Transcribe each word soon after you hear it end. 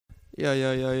Yeah.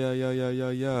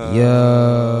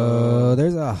 Yo,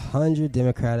 there's 100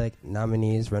 Democratic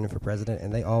nominees running for president,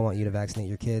 and they all want you to vaccinate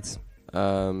your kids.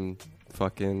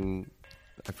 Fucking,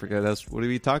 I forget. What do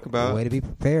we talk about? Way to be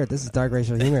prepared. This is Dark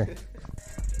Racial Humor.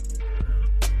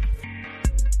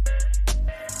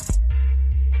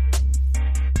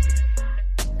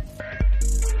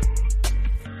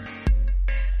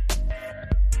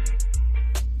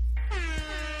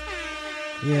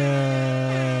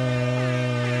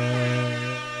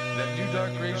 That new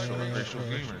Dark Racial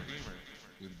Humor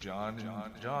with John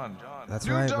and John. That's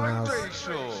New right, Dark Miles.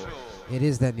 Racial. It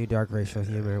is that new Dark Racial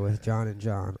Humor with John and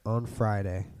John on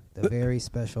Friday, the very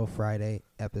special Friday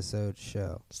episode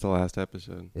show. It's the last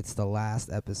episode. It's the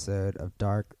last episode of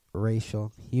Dark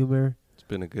Racial Humor. It's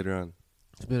been a good run.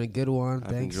 It's been a good one.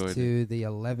 I've Thanks enjoyed to the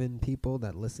 11 people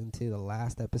that listened to the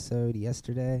last episode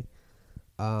yesterday.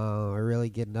 We're really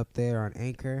getting up there on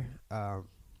Anchor.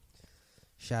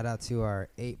 Shout out to our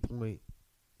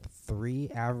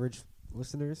 8.3 average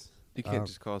listeners. You can't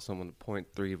just call someone a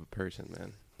 0.3 of a person,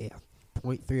 man.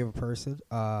 0.3 of a person.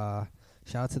 Shout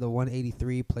out to the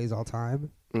 183 plays all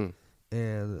time. Mm.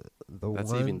 And the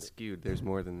That's one, even skewed. There's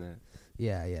more than that.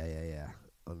 Yeah.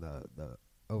 On the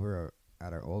over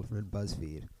at our old friend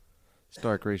BuzzFeed. It's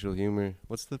Dark Racial Humor.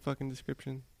 What's the fucking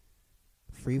description?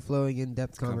 Free-flowing,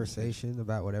 in-depth conversation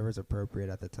about whatever's appropriate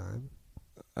at the time.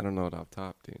 I don't know it off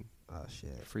top, dude. Oh,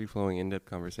 shit. Free-flowing, in-depth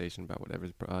conversation about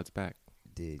whatever's odds back.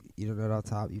 Dude, you don't know it off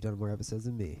top. You've done more episodes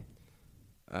than me.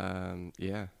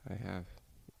 Yeah, I have.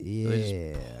 Yeah.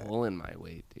 They're just pulling my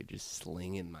weight, dude. Just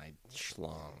slinging my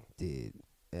schlong. Dude,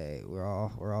 hey, we're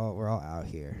all out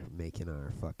here making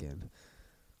our fucking,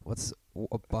 what's a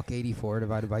 $1.84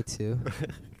 divided by 2?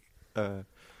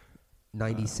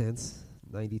 90 cents,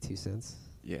 92 cents.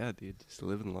 Yeah, dude, just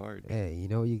living large. Hey, you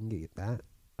know what you can get that?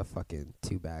 A fucking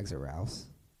 2 bags of Rouse,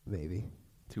 maybe.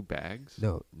 2 bags?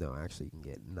 No, actually you can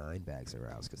get 9 bags of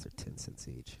Rouse because they're 10 cents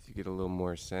each. If you get a little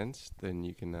more sense, then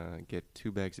you can get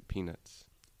 2 bags of peanuts.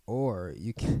 Or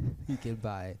you can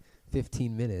buy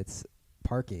 15 minutes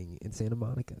parking in Santa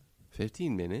Monica.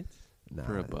 15 minutes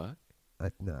for a buck?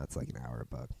 No, it's like an hour a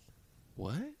buck.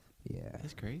 What? Yeah.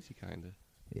 That's crazy, kind of.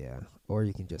 Yeah. Or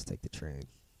you can just take the train.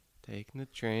 Taking the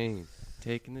train.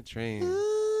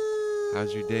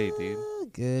 How's your day, dude?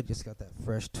 Good. Just got that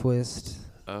fresh twist.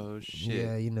 Oh, shit.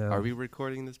 Yeah, you know. Are we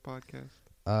recording this podcast?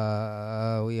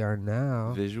 We are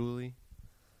now. Visually?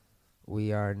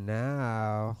 We are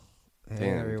now. Hey,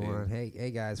 Damn, everyone. dude.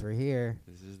 Hey, guys, we're here.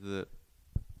 This is the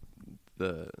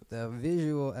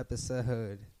visual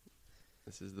episode.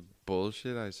 This is the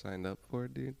bullshit I signed up for,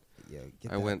 dude. Yo,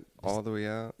 I went all the way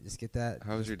out. Just get that.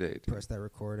 How was your day, dude? Press that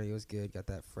recording. It was good. Got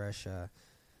that fresh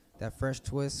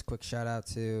twist. Quick shout out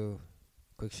Crown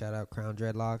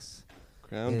Dreadlocks.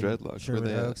 Crown Dreadlocks. Sherman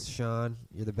where they Oaks. Sean,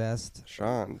 you're the best.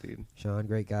 Sean, dude. Sean,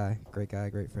 great guy,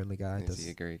 great friendly guy. Is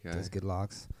he a great guy? Does good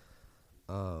locks.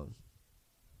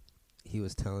 He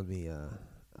was telling me,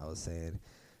 I was saying,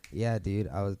 yeah, dude,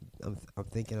 I'm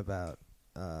thinking about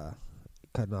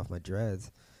cutting off my dreads.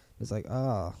 It was like,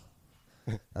 oh,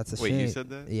 that's a shame. Wait, you said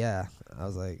that? Yeah. I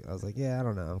was like, yeah, I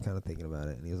don't know. I'm kind of thinking about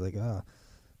it. And he was like, oh,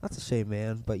 that's a shame,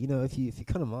 man. But, you know, if you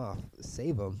cut them off,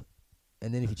 save them.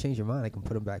 And then if you change your mind, I can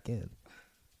put them back in.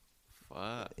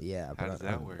 Fuck. Yeah. How But does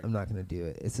that work? I'm not going to do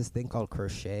it. It's this thing called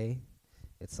crochet.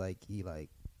 It's like he, like,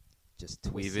 just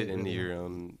twists Weave it into really your hard.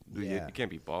 own. Yeah. You can't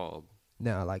be bald.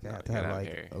 No, like, I No, have to you have, gotta have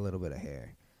like, hair. a little bit of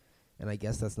hair. And I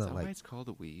guess that's Is not, that why like... it's called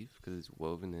a weave? Because it's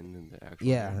woven in the actual.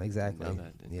 Yeah, hair? exactly. Didn't know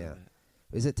that, didn't know Yeah.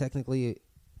 Is it technically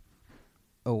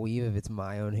a weave if it's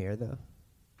my own hair, though?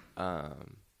 that.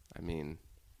 I mean,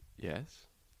 yes.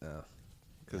 Oh.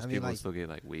 Because I mean, people like- still get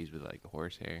like weaves with like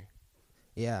horse hair.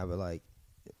 Yeah, but, like,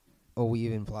 a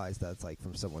weave implies that's, like,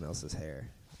 from someone else's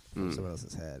hair, from someone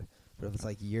else's head. But if it's,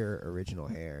 like, your original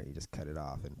hair, you just cut it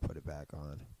off and put it back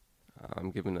on.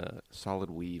 I'm giving a solid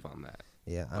weave on that.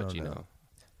 Yeah, I But don't you know.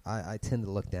 I tend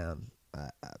to look down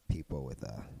at people with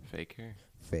Fake hair.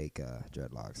 fake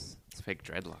dreadlocks. It's fake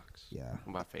dreadlocks. Yeah. What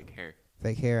about fake hair?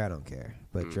 Fake hair, I don't care.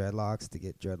 But Mm. dreadlocks, to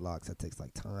get dreadlocks, that takes,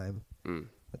 like, time. Mm.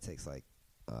 That takes, like,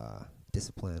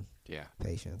 discipline, Yeah.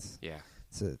 patience. Yeah.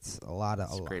 So it's a lot of...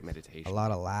 It's great meditation. A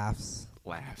lot of laughs.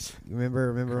 Laughs. You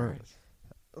remember, Christ.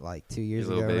 like 2 years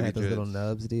Your ago, little I baby had those little dreads.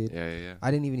 nubs, dude. Yeah.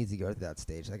 I didn't even need to go to that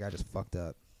stage. That guy just fucked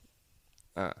up.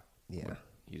 Yeah,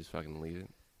 You just fucking leave it.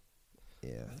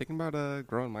 yeah. Thinking about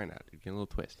growing mine out, dude. Getting a little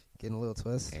twist. Getting a little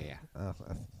twist. Yeah. Oh,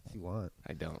 if you want,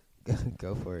 I don't.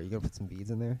 go for it. You gonna put some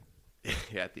beads in there?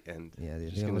 Yeah, at the end. Yeah, dude.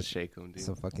 Just You gonna gonna shake them, dude.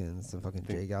 some fucking Think-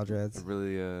 J Gal dreads. I'm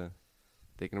really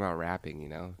thinking about rapping, you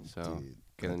know. So Dude,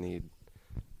 gonna need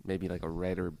maybe like a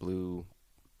red or blue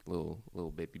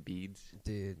little baby beads.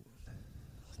 dude,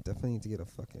 definitely need to get a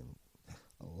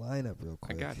lineup real I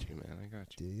quick. got you, man. I got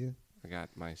Do you. you? I got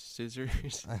my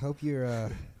scissors. I hope you're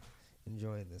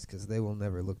enjoying this because they will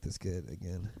never look this good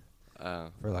again.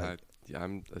 For like, yeah,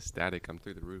 I'm ecstatic. I'm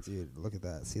through the roof. dude, look at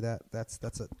that. See that? That's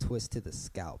a twist to the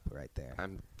scalp right there.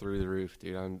 I'm through the roof,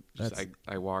 dude. I'm just.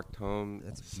 I walked home.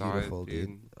 That's saw beautiful, it,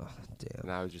 dude. Oh, damn.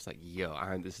 And I was just like, yo,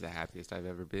 this is the happiest I've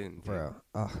ever been, dude. Bro.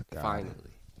 Oh, God. Finally.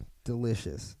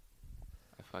 Delicious.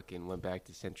 I fucking went back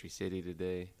to Century City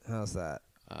today. How's that?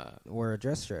 Wear a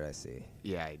dress shirt, I see.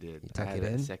 Yeah, I did. You I tuck had it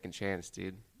that in? second chance,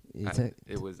 dude. You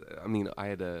It was. I mean, I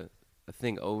had a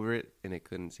thing over it, and it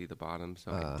couldn't see the bottom,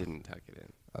 so I didn't tuck it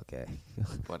in. Okay.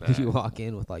 But Did you walk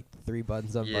in with like 3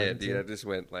 buttons up? yeah, dude. I just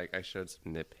went like I showed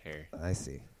some nip hair. I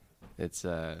see. It's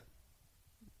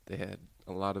they had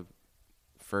a lot of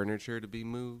furniture to be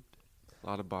moved, a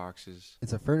lot of boxes.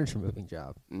 It's a furniture moving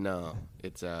job. No,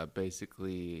 it's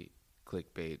basically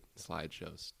clickbait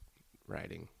slideshows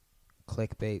writing.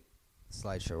 Clickbait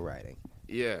slideshow writing.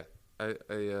 Yeah, I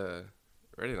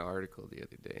read an article the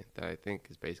other day that I think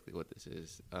is basically what this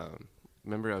is.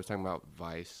 Remember I was talking about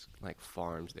Vice, like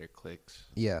farms their clicks,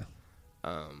 Yeah.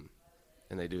 and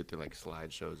they do it through like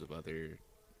slideshows of other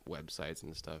websites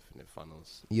and stuff, and it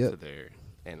funnels Yep. to their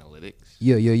analytics.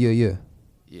 Yeah.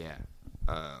 Yeah,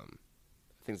 I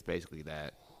think it's basically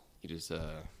that. You just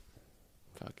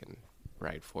fucking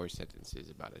write 4 sentences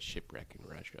about a shipwreck in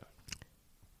Russia.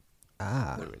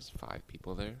 Ah. There was 5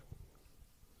 people there.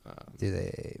 Do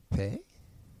they pay?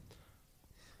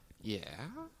 Yeah.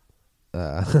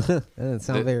 That doesn't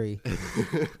sound very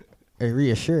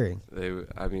reassuring.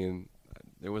 I mean,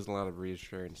 there wasn't a lot of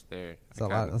reassurance there.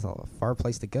 That's a far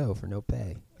place to go for no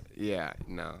pay. Yeah,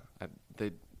 no,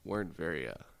 they weren't very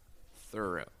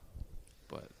thorough,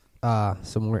 but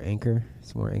Some more anchor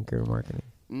marketing.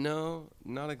 no,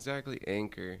 not exactly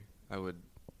Anchor.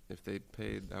 If they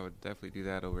paid, I would definitely do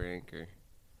that over Anchor.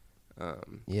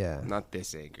 Yeah. Not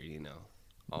this Anchor,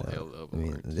 all No, hail the I open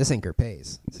mean, words. this anchor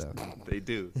pays. So They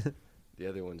do. The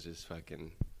other ones just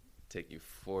fucking take you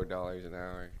 $4 an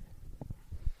hour.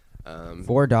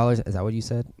 $4, is that what you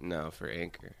said? No, for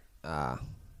Anchor.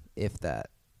 If that.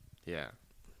 Yeah.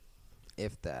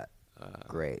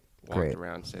 Great. Walked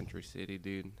around Century City,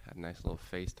 dude. Had a nice little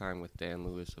FaceTime with Dan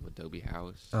Lewis of Adobe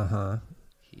House. Uh-huh.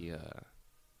 He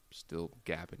still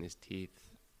gapping his teeth.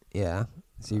 Yeah.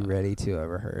 Is he ready to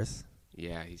rehearse?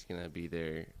 Yeah, he's gonna be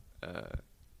there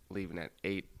leaving at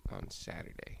 8 on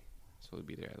Saturday. So he'll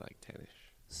be there at like 10ish.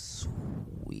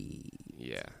 Sweet.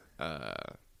 Yeah.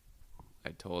 I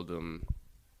told him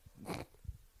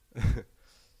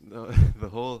the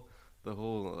whole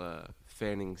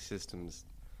Fanning Systems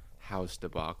house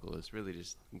debacle is really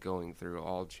just going through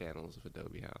all channels of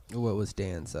Adobe House. What was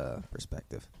Dan's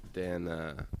perspective? Dan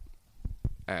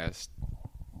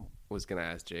was gonna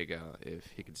ask Jago if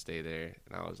he could stay there,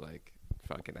 and I was like,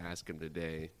 fucking ask him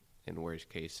today. In worst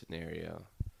case scenario,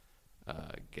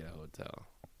 get a hotel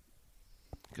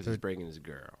because he's bringing his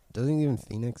girl. Doesn't he live in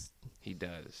Phoenix? He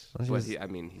does, Why don't you but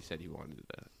just- he said he wanted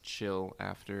to chill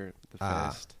after the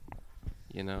fest.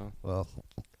 Well,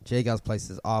 J-Gal's place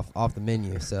is off the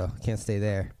menu, so can't stay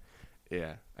there.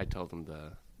 Yeah, I told him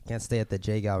Can't stay at the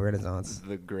J-Gal Renaissance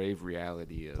the grave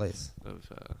reality of place.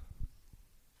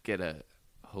 Get a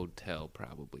hotel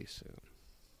probably soon.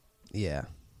 Yeah,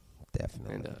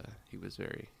 definitely. And he was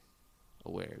very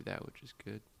aware of that, which is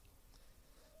good.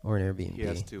 Or an Airbnb. He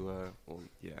has to,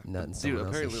 yeah. Nutting Dude, someone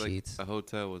else's apparently, like, sheets. a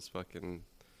hotel was fucking,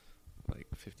 like,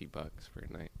 $50 for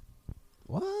a night.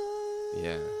 What?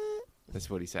 Yeah. That's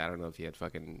what he said. I don't know if he had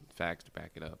fucking facts to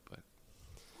back it up, but.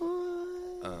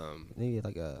 What? Maybe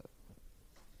like a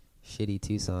shitty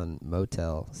Tucson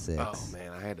Motel 6. Oh,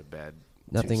 man, I had a bad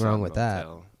Nothing Tucson wrong with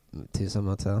motel. that. Tucson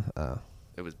Motel? Oh.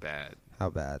 It was bad. How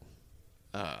bad?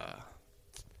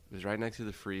 It was right next to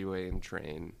the freeway and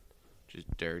train, just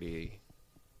dirty,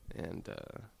 and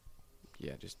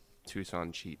yeah, just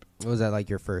Tucson cheap. Was that like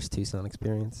your first Tucson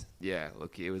experience? Yeah,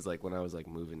 look, it was like when I was like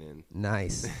moving in.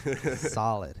 Nice.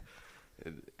 Solid.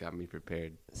 It got me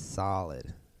prepared.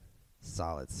 Solid.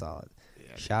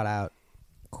 Yeah.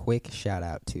 Quick shout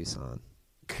out Tucson.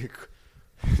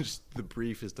 Just the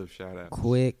briefest of shout outs.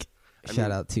 Quick I shout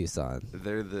mean, out Tucson.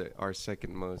 They're our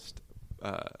second most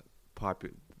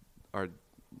popular, our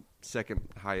second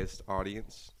highest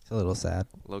audience It's a little sad.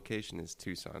 location is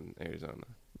Tucson, Arizona.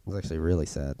 It's actually really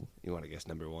sad. You want to guess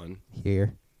number 1?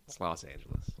 Here. It's Los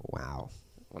Angeles. Wow.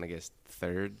 Want to guess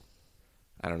third?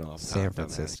 I don't know. San Don't ask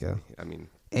Francisco. me. I mean,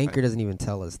 Anchor doesn't even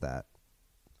tell us that.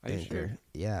 are you Anchor. sure?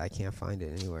 Yeah, I can't find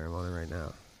it anywhere. I'm on it right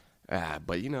now.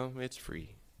 But it's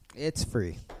free. It's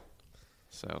free.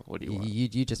 So what do you want?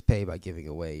 You just pay by giving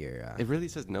away your. It really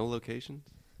says no locations.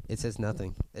 It says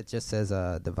nothing. It just says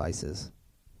devices.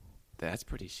 That's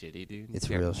pretty shitty, dude. It's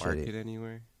You can't real mark shitty. it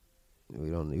anywhere. We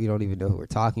don't even know who we're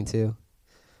talking to.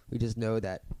 We just know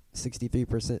that 63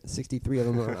 of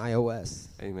them are on iOS.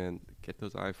 Hey man, get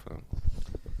those iPhones,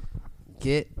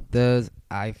 Get those dude.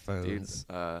 iPhones.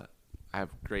 I have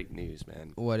great news,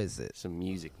 man. What is it? Some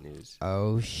music news.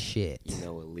 Oh shit. You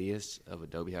know, Elias of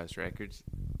Adobe House Records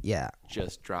Yeah.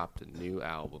 just dropped a new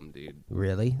album, dude.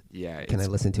 Really? Yeah, Can I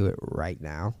listen to it right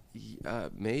now?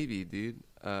 maybe, dude.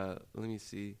 Let me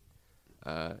see.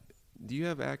 Do you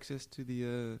have access to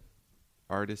the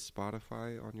artist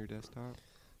Spotify on your desktop?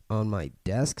 On my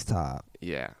desktop,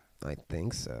 Yeah. I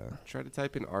think so. Try to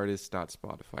type in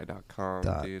artist.spotify.com,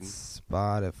 dude.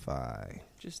 Spotify.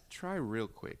 Just try real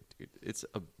quick, dude. It's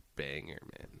a banger,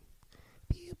 man.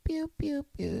 Pew pew pew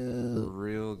pew.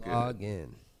 Real good. Log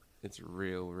in. It's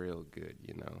real good,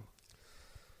 you know.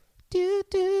 Do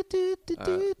do do do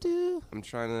do do. I'm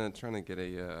trying to get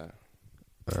a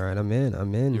All right, I'm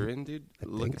in. you're in, dude? I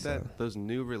Look think at that. so. Those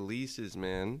new releases,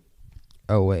 man.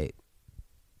 Oh wait.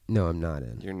 No, I'm not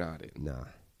in. You're not in. Nah.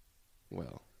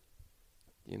 Well,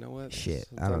 you know what? Shit,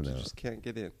 I Sometimes don't know. You just can't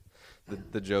get in.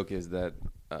 The joke is that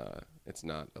it's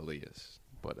not Elias,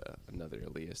 but another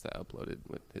Elias that uploaded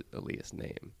with his Elias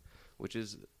name, which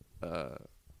is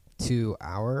 2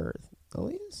 hour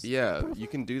Elias? yeah. You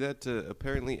can do that to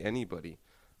apparently anybody.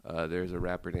 There's a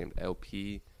rapper named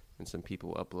LP, and some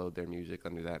people upload their music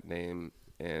under that name.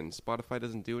 And Spotify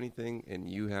doesn't do anything, and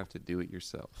you have to do it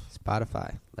yourself.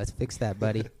 Spotify. Let's fix that,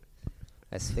 buddy.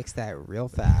 Let's fix that real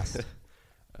fast.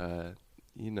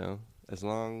 You know, as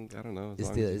long I don't know. As Is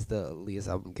long the as is the Elias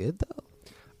album good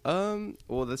though?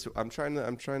 Well, this I'm trying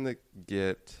to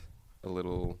get a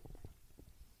little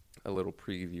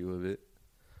preview of it.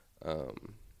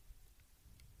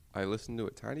 I listened to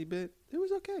a tiny bit. It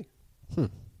was okay.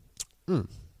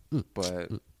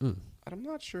 But I'm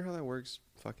not sure how that works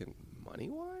fucking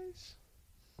money-wise.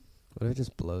 What if it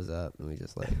just blows up and we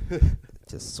just like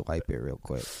just swipe it real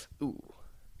quick? Ooh,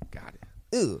 got it.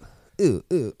 Ooh.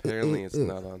 Apparently it's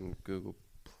not on Google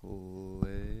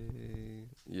Play.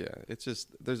 Yeah, it's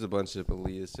just there's a bunch of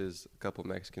Eliases, a couple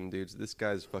Mexican dudes. This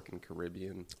guy's fucking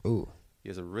Caribbean. Ooh. He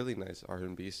has a really nice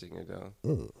R&B singer though.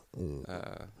 Ooh.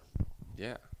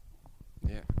 Yeah.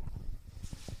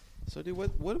 So dude,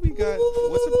 what do we got?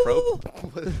 What's a pro?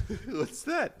 What's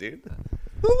that, dude?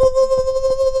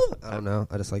 I don't know.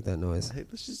 I just like that noise. Hey,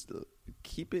 let's just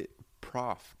keep it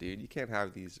prof, dude. You can't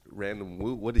have these random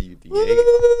woo. What are you, Diego?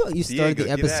 You started Diego, the get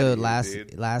outta episode here,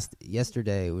 dude.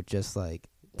 yesterday with just like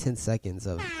 10 seconds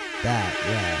of that.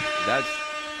 Yeah. That's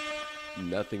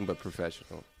nothing but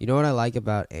professional. You know what I like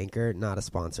about Anchor? Not a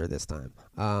sponsor this time.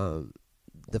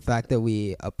 The fact that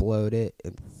we upload it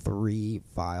in 3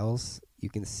 files, you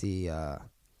can see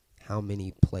how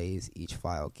many plays each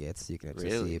file gets. You can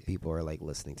actually see Really? if people are like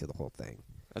listening to the whole thing.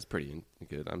 That's pretty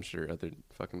good. I'm sure other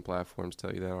fucking platforms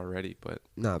tell you that already, but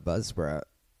Not Buzzsprout.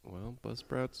 well,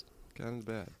 Buzzsprout's kind of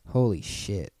bad. Holy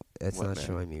shit. It's What, not man?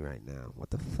 showing me right now. What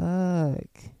the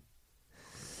fuck?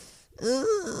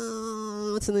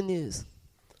 What's in the news?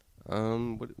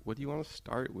 What do you want to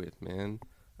start with, man?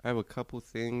 I have a couple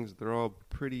things. They're all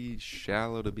pretty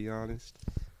shallow, to be honest.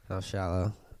 How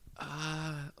shallow?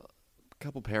 A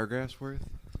couple paragraphs worth.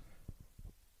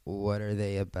 What are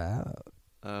they about?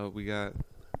 We got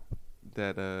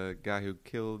that guy who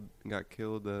got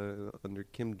killed under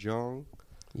Kim Jong.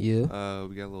 Yeah.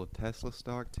 We got a little Tesla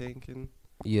stock tanking.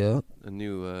 Yeah. A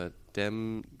new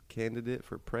Dem candidate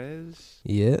for prez.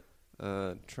 Yeah.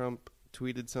 Trump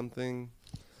tweeted something.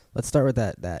 Let's start with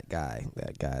that guy.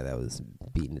 That guy that was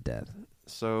beaten to death.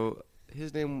 So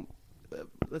his name.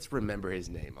 Let's remember his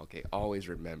name. Okay, always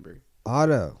remember.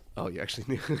 Otto. Oh, you actually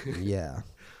knew. Yeah.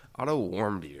 Otto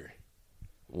Warmbier.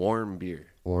 Warm beer.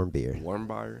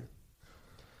 Warmbier.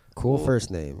 Cool Well-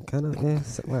 first name. Kind of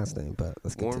last name, but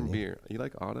let's continue. Warmbier. You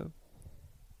like Otto?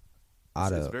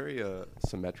 Otto. It's very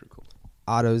symmetrical.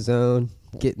 AutoZone.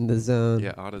 Get in the zone.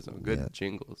 Yeah, AutoZone. Good Yeah.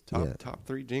 jingles. Yeah. Top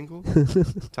 3 jingles?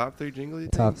 Top 3 jingles, you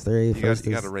Top think? 3. You First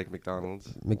got is to rank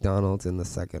McDonald's. McDonald's, and the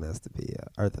second has to be,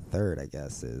 or the third, I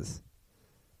guess, is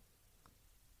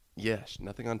Yes,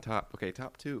 nothing on top. Okay,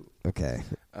 top 2. okay.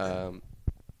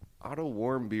 Otto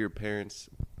Warmbier parents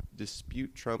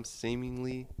dispute Trump's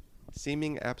seeming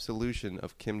absolution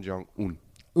of Kim Jong-un.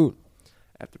 Ooh.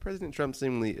 After President Trump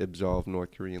seemingly absolved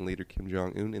North Korean leader Kim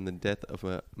Jong-un in the death of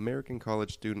an American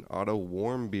college student, Otto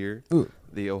Warmbier, Ooh.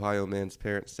 the Ohio man's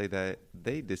parents say that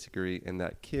they disagree and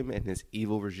that Kim and his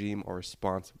evil regime are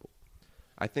responsible.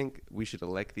 I think we should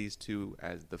elect these two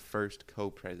as the first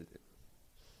co-president.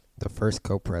 The first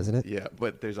co-president. Yeah,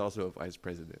 but there's also a vice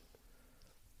president.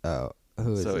 Oh.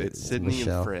 Who is So it? it's Sydney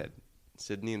Michelle. and Fred.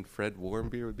 Sydney and Fred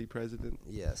Warmbier would be president.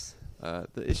 Yes.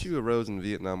 The issue arose in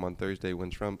Vietnam on Thursday when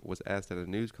Trump was asked at a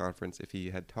news conference if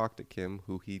he had talked to Kim,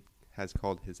 who he has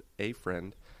called his A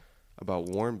friend, about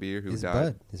Warmbier, who His died.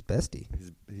 bud, his bestie.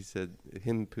 He said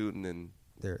him, Putin, and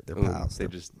They're Un, pals.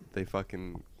 they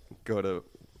fucking go to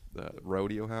the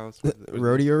rodeo house.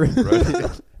 Rodeo.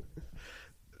 Rodeo.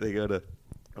 They go to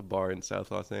a bar in South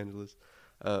Los Angeles,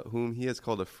 whom he has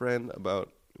called a friend,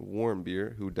 about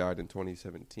Warmbier, who died in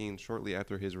 2017, shortly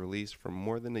after his release from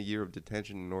more than a year of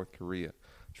detention in North Korea.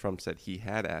 Trump said he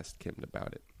had asked Kim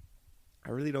about it. I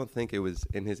really don't think it was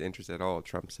in his interest at all,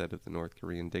 Trump said of the North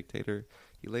Korean dictator.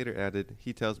 He later added,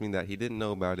 "He tells me that he didn't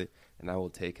know about it, and I will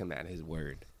take him at his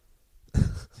word."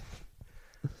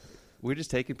 We're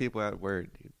just taking people at word,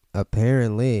 dude.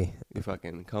 Apparently. You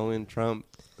fucking Cohen, Trump,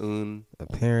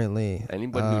 Apparently.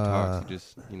 anybody who talks, you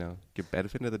just, give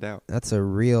benefit of the doubt. That's a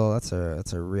real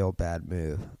bad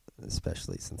move,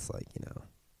 especially since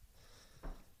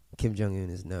Kim Jong Un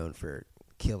is known for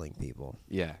killing people.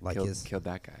 Yeah, Like killed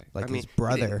that guy. like his He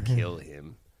brother. didn't kill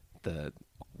him. The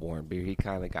Warmbier, he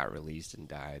kind of got released and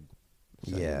died.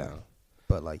 So, Yeah.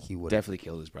 But he would definitely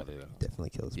killed his brother though. definitely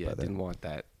kill his Yeah, brother. didn't want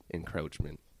that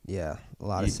encroachment. Yeah, a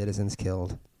lot of citizens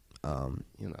killed.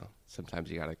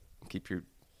 Sometimes you gotta keep your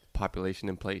population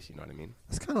in place. You know what I mean?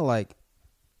 It's kind of like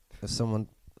if someone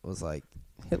was like,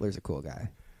 Hitler's a cool guy.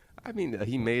 I mean,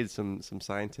 he made some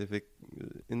scientific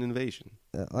innovation.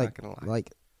 Not gonna lie.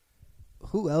 Like,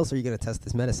 who else are you gonna test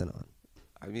this medicine on?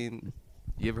 I mean,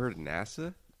 you ever heard of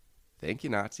NASA? Thank you,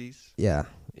 Nazis. Yeah.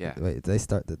 Yeah. Wait, they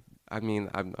start the. I mean,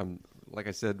 I'm like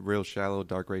I said, real shallow,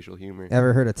 dark racial humor.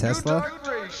 Ever heard of You Tesla? dark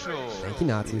racial. Thank you,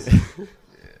 Nazis.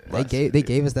 They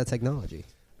gave us that technology.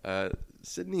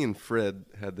 Sydney and Fred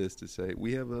had this to say: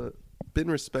 "We have been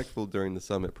respectful during the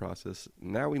summit process.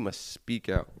 Now we must speak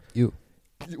out." You.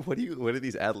 What are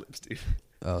these ad libs, dude?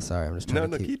 Oh, sorry. I'm just trying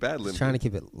to keep ad-libbing. just trying to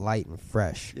keep it light and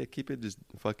fresh. Yeah, keep it just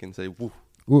fucking say woo.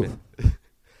 Woof.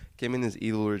 Kim and his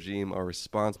evil regime are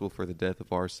responsible for the death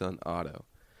of our son Otto.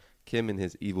 Kim and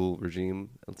his evil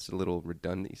regime, it's a little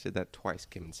redundant, he said that twice,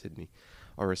 Kim and Sydney,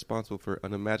 are responsible for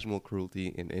unimaginable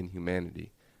cruelty and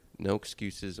inhumanity. No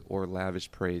excuses or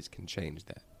lavish praise can change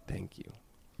that. Thank you.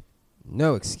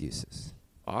 No excuses.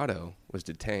 Otto was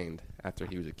detained after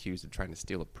he was accused of trying to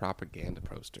steal a propaganda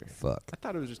poster. Fuck. I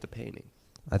thought it was just a painting.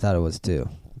 I thought it was too.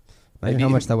 Imagine Maybe- how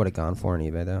much that would have gone for on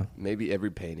eBay, though. Maybe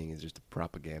every painting is just a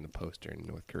propaganda poster in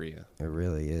North Korea. It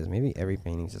really is. Maybe every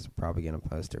painting's just a propaganda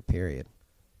poster, period.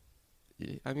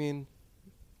 Yeah, I mean,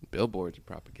 billboards are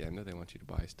propaganda. They want you to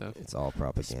buy stuff. It's all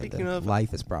propaganda. Speaking of-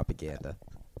 Life is propaganda.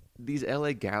 These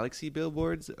LA Galaxy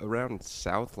billboards around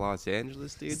South Los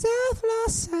Angeles, dude. South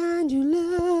Los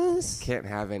Angeles. Can't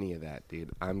have any of that,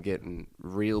 dude. I'm getting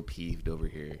real peeved over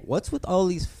here. What's with all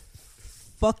these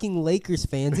fucking Lakers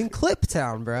fans in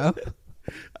Cliptown, bro?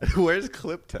 Where's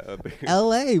Cliptown, dude?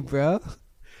 LA, bro.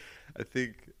 I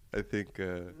think.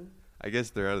 I guess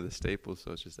they're out of the Staples,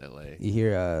 so it's just LA. You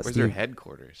hear Where's their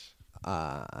headquarters?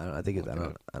 I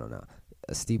don't know.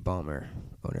 Steve Ballmer,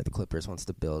 owner of the Clippers, wants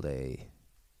to build a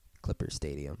Clippers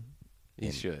stadium. He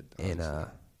in- should. in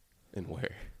honestly. In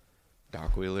where?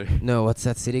 Dockwheeler? No, what's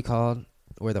that city called?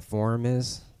 Where the Forum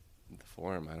is? The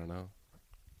Forum, I don't know.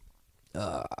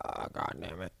 God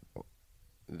damn it.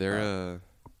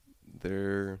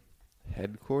 Their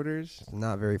headquarters?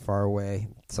 Not very far away.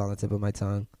 It's on the tip of my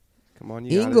tongue. Come on,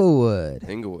 you got it. Inglewood.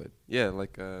 Inglewood. Yeah,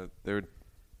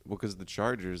 because the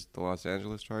Chargers, the Los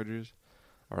Angeles Chargers,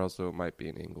 are also might be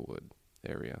in Inglewood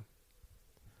area.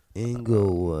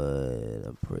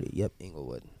 Inglewood.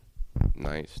 Inglewood.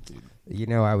 Nice, dude. You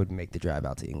know, I would make the drive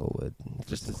out to Inglewood for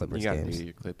Just the you Clippers got to games. do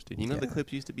your Clips, dude. You know the Yeah.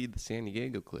 Clips used to be the San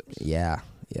Diego Clips. Yeah,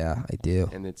 I do.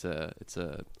 And it's a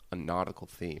nautical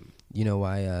theme. You know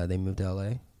why they moved to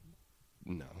LA?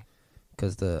 No.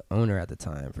 Because the owner at the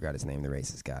time, forgot his name, the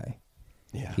racist guy.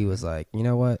 Yeah. He was like, you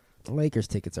know what? Lakers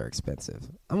tickets are expensive.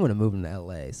 I'm going to move them to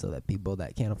LA so that people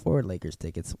that can't afford Lakers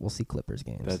tickets will see Clippers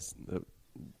games. That's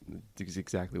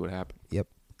exactly what happened. Yep.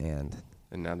 And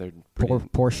now they're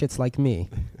poor shits like me.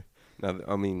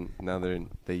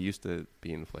 they used to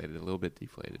be inflated, a little bit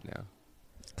deflated now.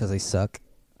 Because they suck.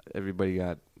 Everybody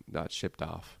got shipped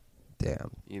off.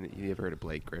 Damn. You ever heard of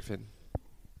Blake Griffin?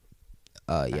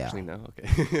 Yeah. Actually, no.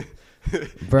 Okay.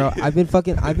 Bro, I've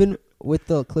been with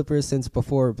the Clippers since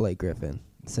before Blake Griffin.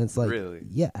 Since Really?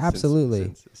 Yeah,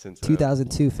 absolutely. Since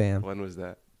 2002, fam. When was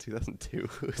that? 2002.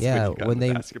 Yeah, when you got when into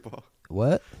they- basketball.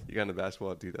 What? You got into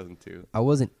basketball in 2002. I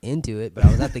wasn't into it, but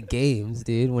I was at the games,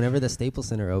 dude. Whenever the Staples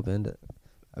Center opened,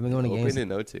 I've been going to games.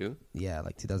 Opened in 02. Yeah,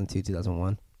 like 2002,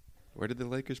 2001. Where did the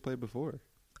Lakers play before?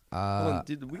 Hold on,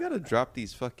 dude, we gotta drop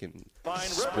these fucking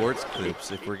sports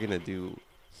clips if we're gonna do.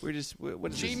 We're just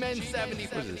what is this?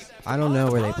 What is this? I don't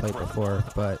know where they played before,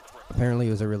 but apparently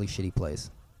it was a really shitty place.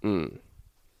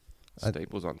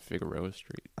 Staples on Figueroa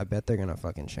Street. I bet they're gonna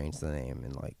fucking change the name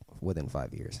in like within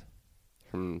 5 years.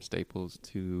 From Staples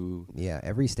to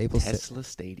Every Staples. Tesla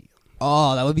Stadium.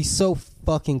 Oh, that would be so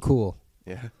fucking cool.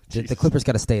 Yeah, The Clippers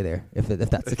got to stay there if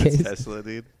that's the case. Tesla,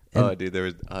 dude. And Dude, there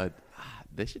was.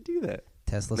 They should do that.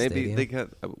 Tesla Maybe Stadium. they got.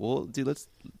 Well, dude, let's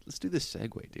do this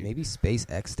segue, dude. Maybe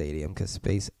SpaceX Stadium because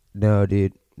No,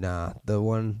 dude. Nah,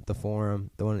 the Forum,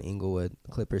 the one in Inglewood.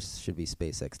 Clippers should be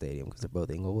SpaceX Stadium because they're both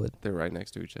Inglewood. They're right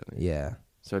next to each other. Yeah.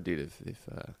 So, dude, if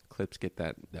Clips get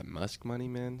that Musk money,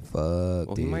 man. Fuck, Well,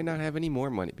 dude. he might not have any more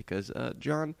money because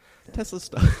John Tesla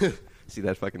stuff. See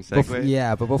that fucking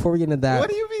segue? But before we get into that,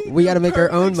 What do you mean? we got to make our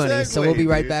own Perfect money. So we'll be segue,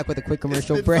 right dude. back with a quick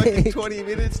commercial It's been fucking break. 20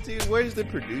 minutes, dude. Where's the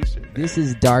producer? This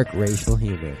is dark racial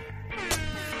humor.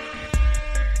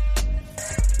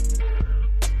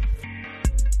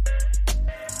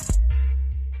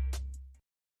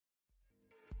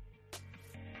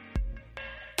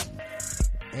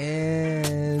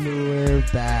 And we're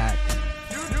back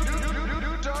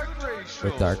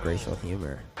with dark racial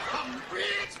humor.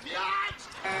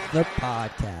 The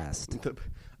podcast.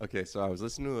 Okay, so I was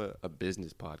listening to a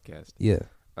business podcast. Yeah.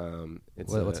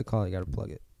 It's What's it called? You got to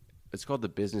plug it. It's called The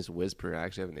Business Whisperer. I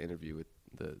actually have an interview with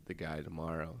the guy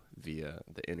tomorrow via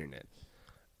the internet.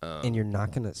 And you're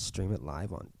not going to stream it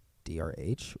live on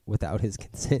DRH without his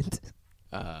consent?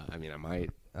 I mean, I might,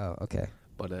 Oh, okay.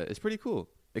 but it's pretty cool.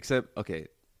 Except, okay,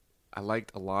 I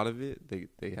liked a lot of it.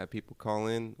 They had people call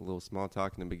in, a little small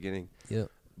talk in the beginning. Yeah.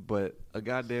 But a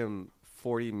goddamn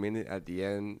 40-minute at the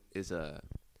end is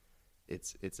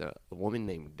it's a woman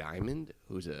named Diamond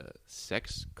who's a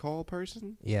sex call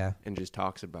person Yeah. and just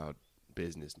talks about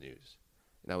business news.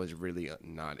 And I was really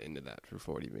not into that for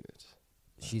 40 minutes.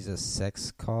 She's a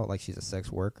sex call, like she's a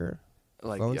sex worker,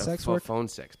 Like Phone a sex work? phone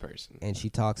sex person. and she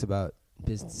talks about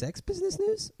business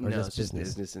news or No, just it's just business?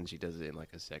 business, and she does it in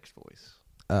like a sex voice.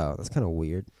 Oh, that's kind of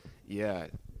weird. Yeah,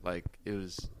 like it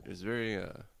was very.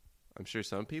 I'm sure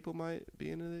some people might be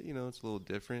into it. You know, it's a little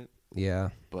different. Yeah.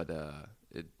 But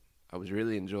I was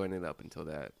really enjoying it up until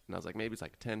that, and I was like, maybe it's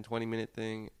like a 10-20 minute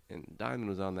thing, and Diamond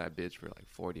was on that bitch for like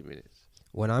 40 minutes.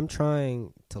 When I'm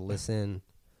trying to listen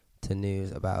to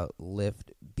news about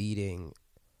Lyft beating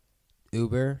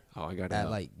Uber Oh, I got at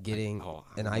like getting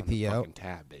an I'm on the IPO, fucking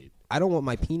tab, babe. I don't want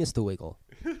my penis to wiggle.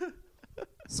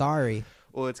 Sorry.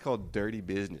 Well, it's called dirty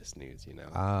business news, you know.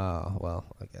 Oh, well,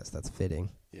 I guess that's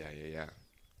fitting Yeah.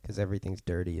 because everything's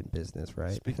dirty in business,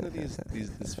 right? Speaking of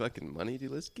this fucking money,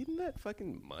 dude, let's get in that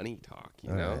fucking money talk,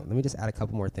 you All know? right, let me just add a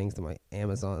couple more things to my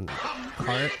Amazon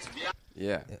cart.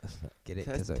 Yeah. Get it?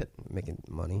 Because I'm making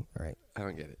money. All right. I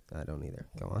don't get it. I don't either.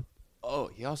 Go on. Oh,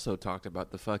 he also talked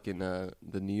about the fucking the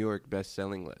New York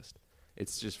best-selling list.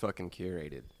 It's just fucking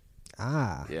curated.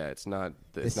 Ah. Yeah, it's not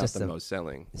It's not just the a- most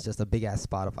selling. It's just a big ass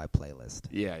Spotify playlist.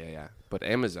 Yeah. But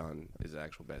Amazon is the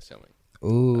actual best-selling.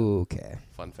 Ooh, okay.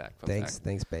 Fun fact. Thanks,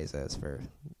 Bezos, for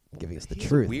giving us the He has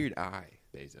truth. a weird eye,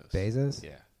 Bezos. Bezos?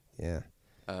 Yeah.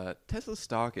 Yeah. Tesla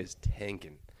stock is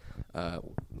tanking.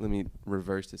 Let me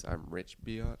reverse this. I'm rich,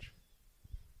 biatch.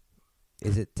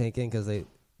 Is it tanking because they?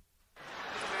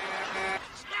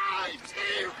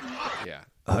 Yeah.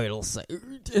 Oh, it'll say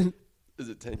Is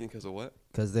it tanking because of what?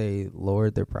 because they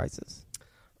lowered their prices.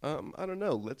 I don't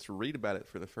know. Let's read about it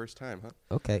for the first time, huh?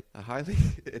 Okay. A highly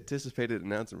anticipated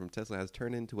announcement from Tesla has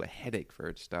turned into a headache for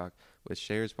its stock, with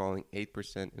shares falling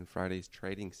 8% in Friday's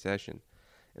trading session.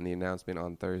 In the announcement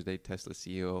on Thursday, Tesla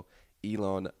CEO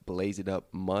Elon Blaze It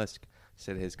Up Musk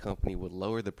said his company would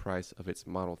lower the price of its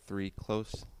Model 3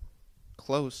 close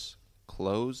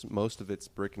most of its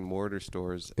brick and mortar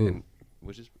stores, and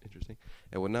which is interesting,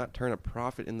 and would not turn a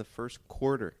profit in the first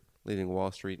quarter, leaving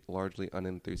Wall Street largely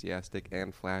unenthusiastic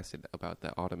and flaccid about the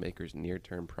automaker's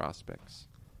near-term prospects.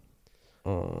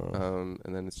 And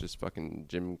then it's just fucking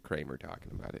Jim Cramer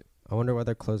talking about it. I wonder why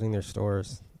they're closing their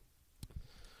stores.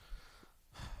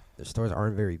 Their stores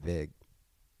aren't very big.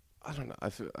 I don't know.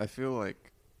 I feel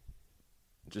like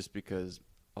just because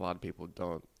a lot of people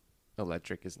don't,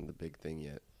 electric isn't the big thing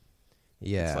yet.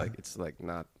 Yeah. It's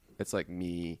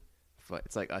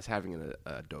like us having an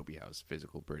Adobe House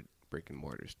physical brick and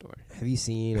mortar store. Have you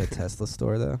seen a Tesla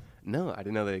store though? No, I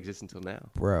didn't know they exist until now.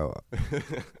 Bro,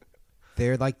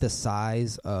 they're like the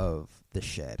size of the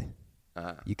shed.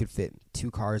 You could fit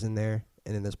 2 cars in there,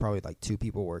 and then there's probably like 2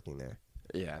 people working there.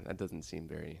 Yeah, that doesn't seem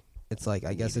very. It's like,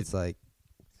 I guess needed. it's like,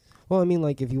 well, I mean,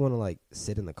 like if you want to like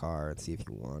sit in the car and see if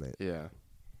you want it. Yeah,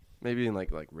 maybe in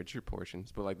like richer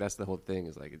portions, but like that's the whole thing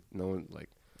is like no one like.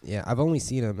 Yeah, I've only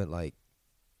seen them at like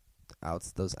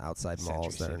those outside Century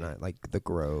malls that are City. not like the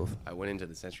Grove. I went into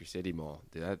the Century City Mall.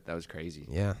 Dude, that was crazy.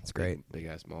 Yeah, it's great. Big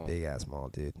ass mall. Big ass mall,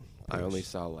 dude. I only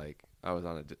saw like I was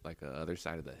on the other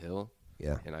side of the hill,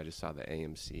 Yeah, and I just saw the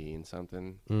AMC and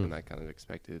something, Mm. and I kind of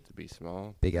expected it to be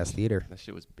small. big ass theater, That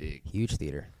shit was big. huge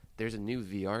theater. There's a new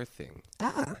VR thing.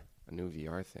 Ah, A new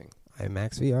VR thing.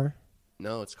 IMAX VR,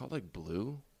 No, it's called like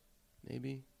Blue,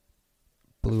 maybe.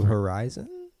 Blue Horizon.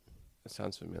 That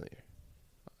sounds familiar.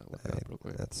 I'll look it up real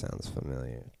quick. That sounds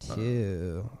familiar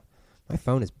too. My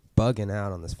phone is bugging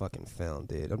out on this fucking film,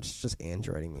 dude. I'm just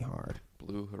androiding me hard.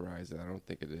 Blue Horizon. I don't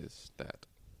think it is that.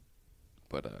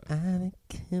 But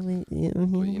But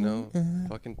you know,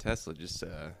 fucking Tesla just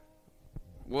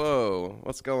whoa,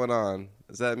 what's going on?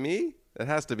 Is that me? It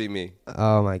has to be me.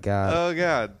 Oh my god. Oh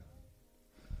god.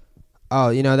 Oh,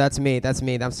 you know that's me. That's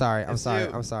me. I'm sorry. I'm It's sorry.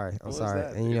 you. I'm sorry. I'm What was sorry.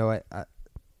 that, And you dude? know what?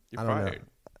 You're I don't know. fired.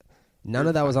 None You're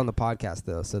of that was fired. on the podcast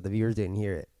though, so the viewers didn't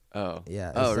hear it. Oh. Yeah.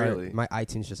 it Oh, started- really? My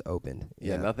iTunes just opened.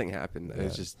 Yeah, nothing happened. It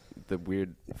was Yeah. just the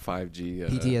weird 5G.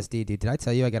 PTSD, dude. Did I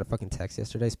tell you I got a fucking text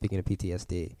yesterday? Speaking of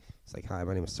PTSD, it's like, "Hi,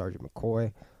 my name is Sergeant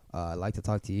McCoy. I'd like to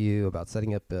talk to you about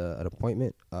setting up an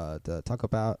appointment to talk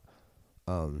about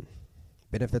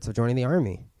benefits of joining the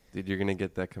army." Dude, you're gonna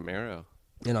get that Camaro.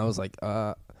 And I was like,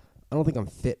 "I don't think I'm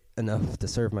fit enough to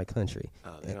serve my country."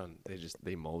 Oh, they don't.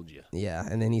 They mold you. Yeah,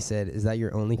 and then he said, "Is that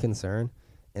your only concern?"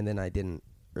 And then I didn't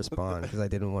respond because I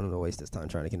didn't want him to waste his time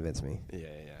trying to convince me. Yeah,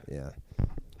 yeah. Yeah,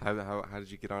 How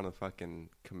did you get on a fucking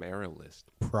Camaro list?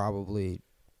 probably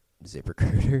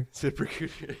ZipRecruiter.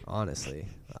 ZipRecruiter. Honestly,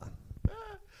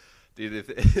 Dude,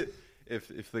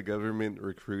 if the government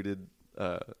recruited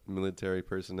military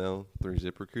personnel through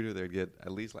ZipRecruiter, they'd get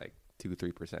at least like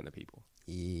 2-3% of people.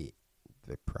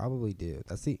 they probably do.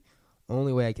 That's the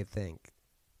only way I could think.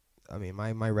 I mean,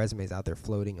 my resume's out there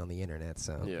floating on the internet,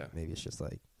 so Yeah. maybe it's just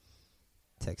like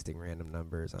texting random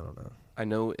numbers. I don't know. I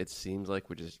know it seems like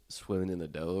we're just swimming in the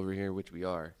dough over here, which we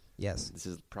are. Yes. This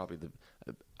is probably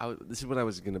this is what I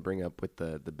was going to bring up with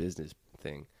the business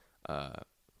thing.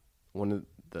 One of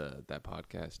that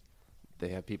podcast, they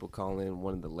have people call in.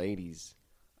 One of the ladies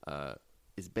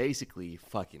is basically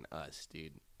fucking us,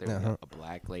 dude. There's Uh-huh. a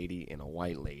black lady and a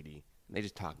white lady, and they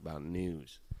just talk about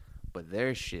news, but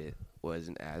their shit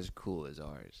wasn't as cool as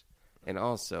ours. And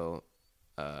also,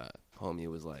 homie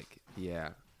was like,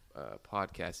 "Yeah,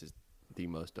 podcast is the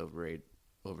most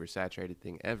oversaturated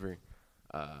thing ever."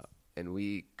 And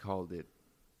we called it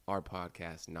our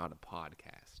podcast, not a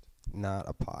podcast. Not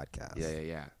a podcast.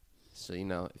 Yeah. So, you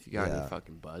know, if you got Yeah. any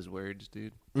fucking buzzwords,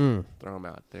 dude, Mm. throw them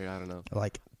out there. I don't know.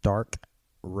 Like dark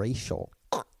racial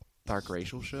Dark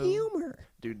racial show? humor.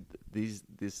 Dude,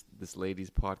 this lady's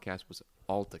podcast was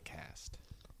AltaCast.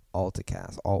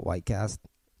 Altacast, alt white cast.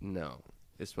 No.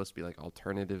 It's supposed to be like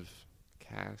alternative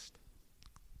cast.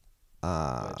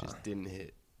 But it just didn't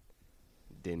hit.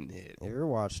 Didn't hit. Have you ever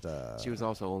watched? She was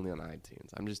also only on iTunes.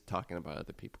 I'm just talking about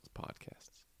other people's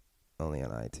podcasts. only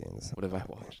on iTunes. What have I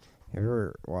watched? Have you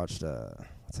ever watched?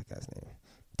 What's that guy's name?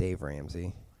 Dave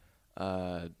Ramsey.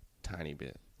 Tiny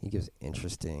bit. He gives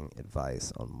interesting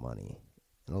advice on money,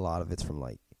 and a lot of it's from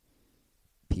like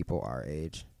people our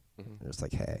age. Mhm. They're just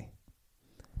like, "Hey,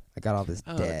 I got all this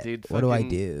Oh, debt. dude, What do I fucking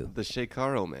do?" The Shay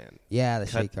Carl man. Yeah, the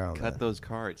Shake Carl. Cut man. those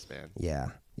cards, man. Yeah.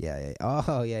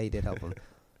 Oh, yeah, he did help him.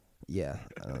 Yeah,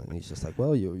 and he's just like,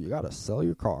 "Well, you gotta sell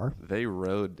your car." They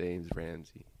rode James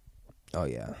Ramsey. Oh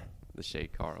yeah. The Shay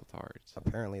Carl tards.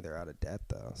 Apparently they're out of debt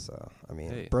though. So I mean,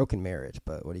 Hey. broken marriage.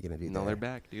 But what are you gonna do? No, there? they're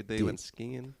back, dude. They Dude. went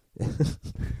skiing.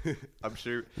 I'm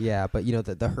sure. Yeah, but you know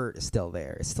the hurt is still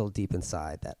there. It's still deep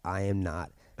inside that I am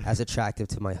not as attractive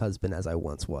to my husband as I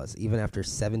once was, even after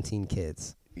 17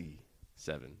 kids.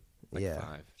 7. Like Yeah.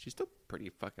 5. She's still pretty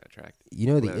fucking attractive. You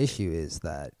know the Whatever. issue is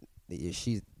that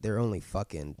they're only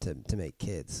fucking to make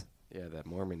kids. Yeah, that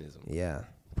Mormonism. Yeah,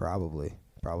 probably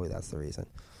that's the reason.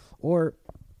 Or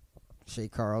Shay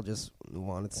Carl just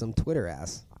wanted some Twitter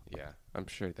ass. Yeah, I'm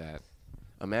sure that.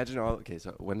 Imagine all. Okay,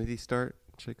 so when did he start,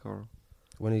 Shay Carl?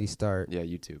 When did he start? Yeah,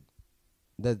 YouTube.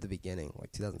 The beginning,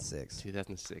 like 2006.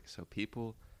 2006. So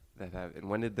people that have. And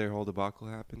when did their whole debacle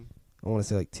happen? I want to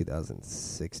say like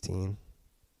 2016.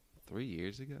 3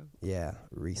 years ago? Yeah,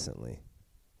 recently.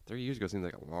 3 years ago seems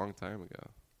like a long time ago.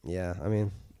 Yeah, I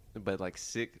mean, But like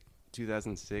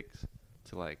 2006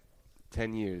 to like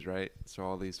 10 years, right? So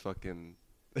all these fucking,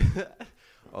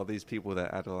 all these people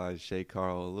that idolize Shay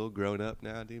Carl, a little grown up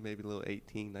now, dude, maybe a little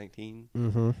 18, 19.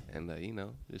 mm-hmm. And, you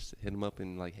know, just hit them up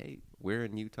and like, hey, we're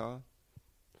in Utah.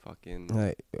 Fucking.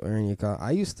 Right,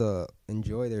 I used to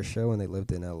enjoy their show when they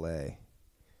lived in LA.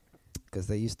 Because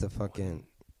they used to fucking.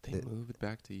 They moved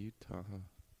back to Utah, huh?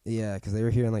 Yeah, because they were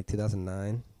here in like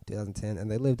 2009, 2010, and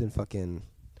they lived in fucking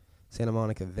Santa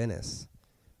Monica, Venice.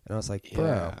 And I was like, bro,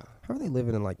 Yeah. how are they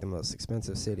living in like the most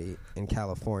expensive city in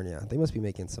California? They must be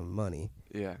making some money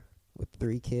Yeah. with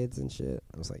 3 kids and shit.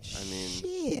 I was like, I mean-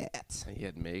 shit. He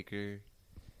had Maker.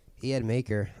 He had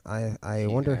Maker. I He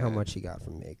wonder how had- much he got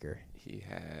from Maker. He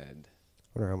had.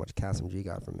 I wonder how much Kasim G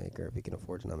got from Maker if he can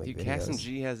afford to not make Dude, videos. Kasim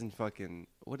G hasn't fucking.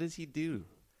 What does he do?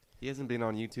 He hasn't been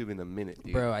on YouTube in a minute,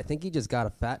 dude. Bro, I think he just got a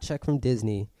fat check from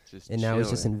Disney, Just and now he's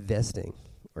just chilling. investing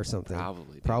or something.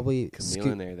 Probably. Dude. Probably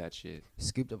Chameleonaire that shit.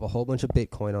 scooped up a whole bunch of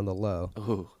Bitcoin on the low.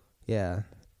 Oh. Yeah.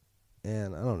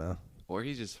 And I don't know. Or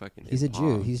he's just fucking. He's a in Jew.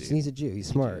 palms, He's dude. a Jew. He's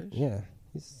smart. Jewish? Yeah.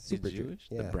 He's He's super Jewish?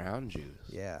 Yeah. The brown Jews.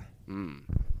 Yeah. Mm.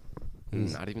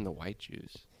 He's- Not even the white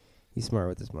Jews. He's smart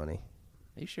with his money.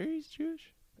 Are you sure he's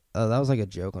Jewish? That was like a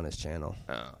joke on his channel.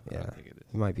 Oh, I Yeah. don't think it is.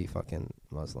 He might be fucking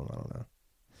Muslim. I don't know.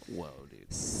 Whoa,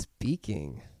 dude.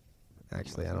 Speaking.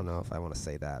 Actually, I don't know if I want to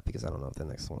say that because I don't know if the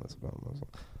next one is about Muslim.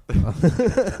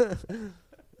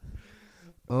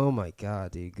 Oh my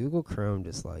god, dude. Google Chrome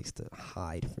just likes to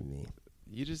hide from me.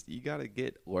 You gotta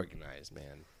get organized,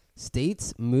 man.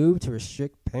 States move to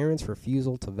restrict parents'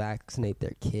 refusal to vaccinate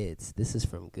their kids. This is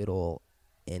from good old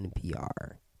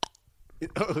NPR.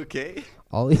 Okay.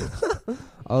 All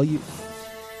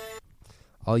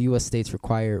U.S. states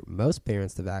require most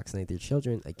parents to vaccinate their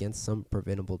children against some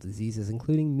preventable diseases,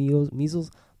 including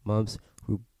measles, mumps,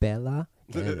 rubella,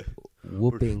 and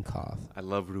whooping cough. I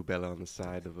love rubella on the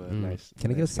side of a Mm. nice.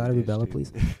 Can I get a nice side of dish, rubella, dude.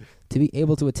 please? To be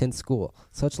able to attend school.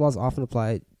 Such laws often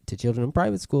apply to children in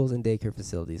private schools and daycare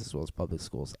facilities as well as public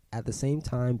schools. At the same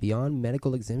time, beyond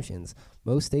medical exemptions,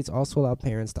 most states also allow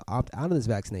parents to opt out of this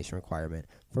vaccination requirement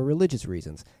for religious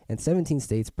reasons, and 17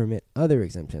 states permit other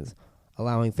exemptions,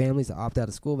 allowing families to opt out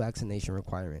of school vaccination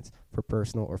requirements for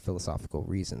personal or philosophical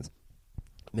reasons.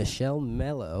 Michelle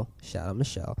Mello, shout out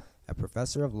Michelle, a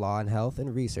professor of law and health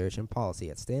and research and policy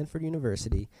at Stanford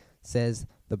University, says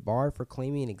the bar for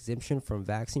claiming an exemption from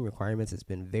vaccine requirements has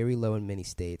been very low in many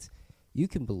states. You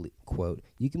can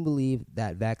believe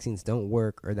that vaccines don't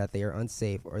work or that they are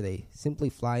unsafe or they simply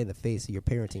fly in the face of your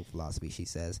parenting philosophy, she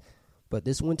says. But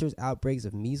this winter's outbreaks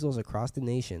of measles across the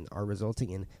nation are resulting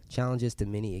in challenges to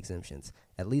many exemptions.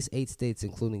 At least 8 states,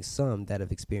 including some that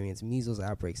have experienced measles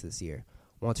outbreaks this year,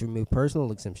 want to remove personal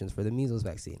exemptions for the measles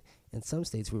vaccine, and some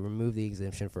states will remove the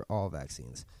exemption for all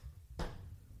vaccines.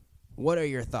 What are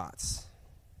your thoughts?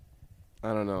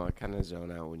 I don't know. I kind of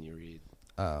zone out when you read.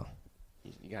 Oh,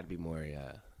 You got to be more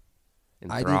I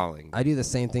enthralling. do the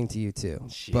same thing to you too,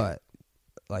 Shit. but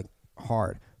like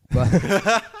hard. But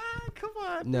Come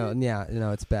on.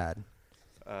 no, it's bad.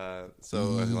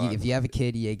 So If you have a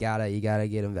kid, you gotta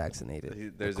get them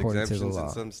vaccinated. there's according to the exemptions in law.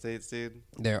 some states, dude.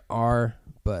 There are,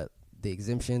 but the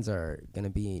exemptions are gonna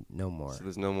be no more. So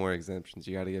there's no more exemptions.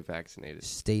 You got to get vaccinated.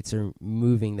 States are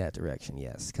moving that direction,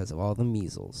 yes, because of all the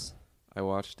measles. I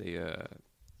watched a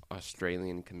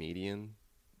Australian comedian,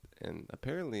 and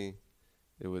apparently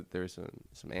there were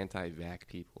some anti-vax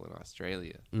people in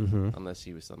Australia, Mm-hmm. unless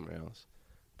he was somewhere else.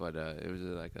 But it was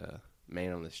like a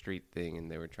man on the street thing,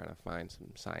 and they were trying to find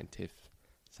some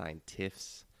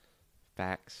scientists,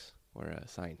 facts, or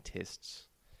scientists,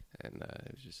 and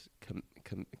it was just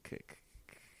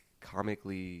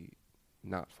comically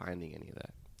not finding any of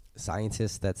that.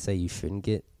 Scientists that say you shouldn't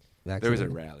get vaccinated. There was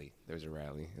a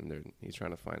rally, and he's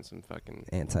trying to find some fucking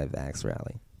Anti-vax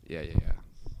rally. yeah.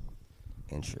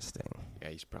 Interesting. Yeah,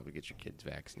 you should probably get your kids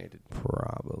vaccinated.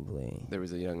 Probably. There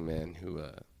was a young man who,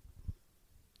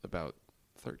 about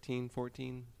 13,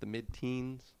 14, the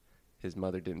mid-teens, his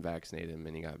mother didn't vaccinate him,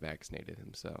 and he got vaccinated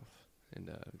himself. And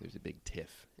there's a big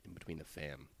tiff in between the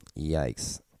fam.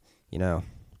 Yikes. You know,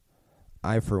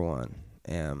 I, for one,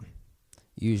 am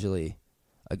usually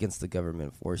against the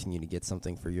government forcing you to get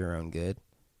something for your own good.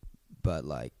 But,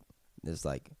 like, there's,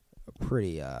 like, a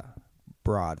pretty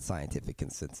broad scientific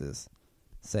consensus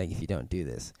saying if you don't do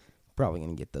this, you're probably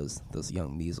going to get those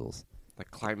young measles.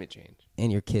 Like climate change.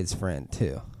 And your kid's friend,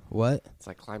 too. What? It's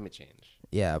like climate change.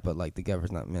 Yeah, but, like, the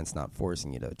government's not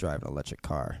forcing you to drive an electric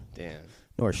car. Damn.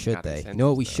 Nor should Got they. You know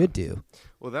what we incentives, should do?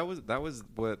 Well, that was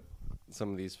what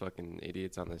some of these fucking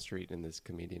idiots on the street and this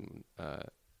comedian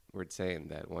were saying,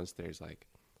 that once there's like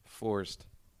forced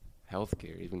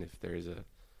healthcare, even if there's a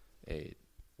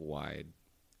wide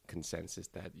consensus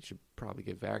that you should probably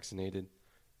get vaccinated,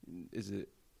 is it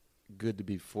good to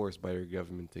be forced by your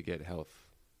government to get health?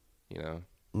 You know,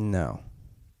 No.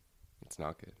 it's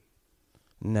not good.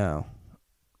 No.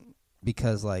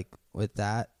 Because, like, with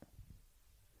that,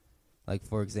 like,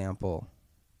 for example,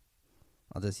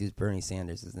 I'll just use Bernie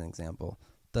Sanders as an example.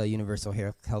 The universal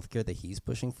health care that he's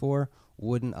pushing for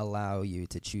wouldn't allow you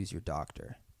to choose your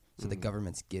doctor. So the Mhm.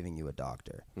 government's giving you a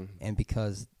doctor. Mhm. And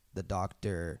because the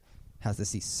doctor has to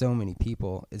see so many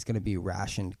people, it's going to be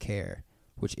rationed care,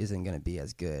 which isn't going to be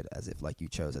as good as if like you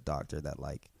chose a doctor that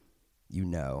like you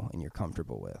know and you're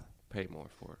comfortable with. Pay more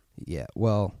for it. Yeah.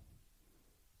 Well,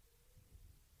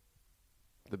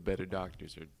 The better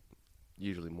doctors are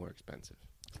usually more expensive.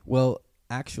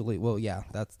 actually, yeah,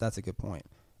 that's a good point.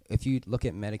 If you look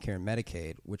at Medicare and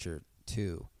Medicaid, which are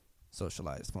two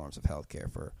socialized forms of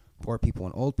healthcare for poor people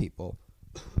and old people,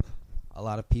 a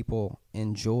lot of people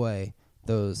enjoy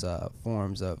those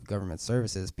forms of government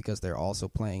services because they're also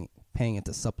paying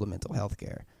into supplemental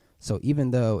healthcare. So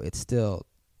even though it's still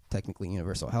technically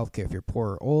universal healthcare, if you're poor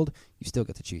or old, you still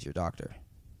get to choose your doctor.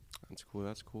 That's cool.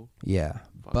 That's cool. Yeah,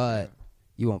 Fuck but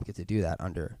you won't get to do that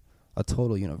under a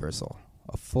total universal,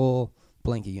 a full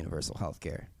blanket universal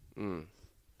healthcare,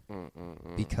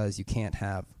 because you can't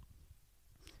have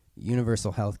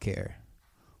universal healthcare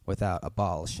without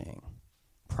abolishing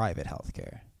private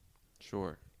healthcare.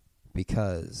 Sure.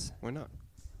 Because Why not?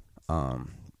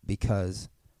 because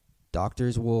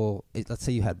doctors will, let's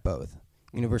say you had both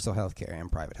universal healthcare and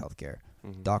private healthcare.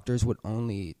 Mhm. Doctors would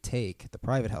only take the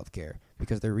private healthcare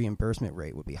because their reimbursement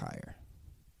rate would be higher.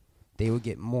 They would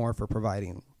get more for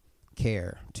providing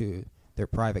care to their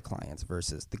private clients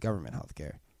versus the government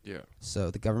healthcare. Yeah.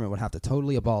 So the government would have to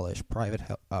totally abolish private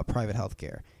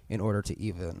healthcare in order to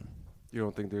even. You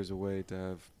don't think there's a way to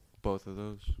have both of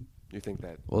those? You think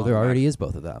that? Well, there already is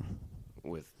both of them,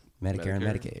 with Medicare and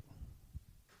Medicaid.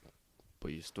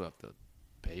 But you still have to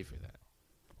pay for that.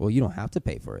 Well, you don't have to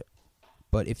pay for it,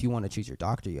 but if you want to choose your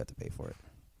doctor, you have to pay for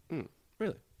it.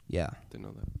 Really? Yeah. Didn't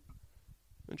know that.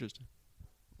 Interesting.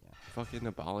 Yeah. Fucking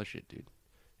abolish it, dude.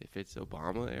 If it's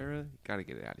Obama era, you gotta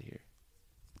get it out of here.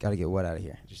 Got to get what out of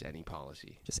here? Just any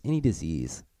policy. Just any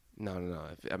disease. No.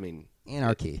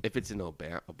 Anarchy. If it's an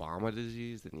Obama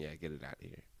disease, then yeah, get it out of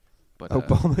here. But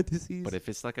Obama disease? But if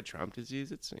it's like a Trump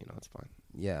disease, it's it's fine.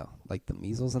 Yeah, like the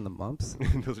measles and the mumps?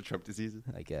 Those are Trump diseases.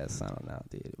 I guess. I don't know,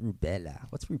 dude. Rubella.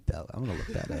 What's rubella? I'm going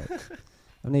to look that up.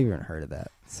 I've never even heard of that.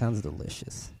 Sounds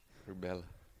delicious. Rubella.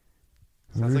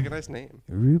 Sounds like a nice name.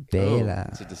 Rubella. Oh,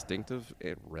 it's a distinctive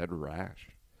and red rash.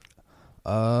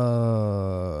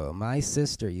 Oh, my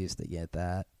sister used to get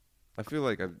that. I feel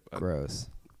like Gross.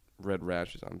 red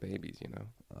rashes on babies,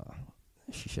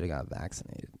 She should have got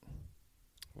vaccinated.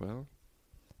 Well,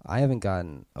 I haven't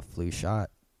gotten a flu shot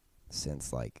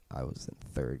since, like, I was in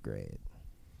 3rd grade.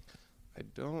 I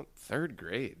don't. 3rd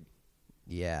grade.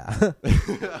 Yeah. I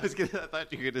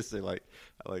thought you were gonna say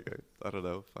I don't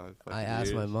know, 5 I years.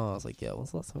 asked my mom, I was like, yo,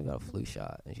 when's the last time we got a flu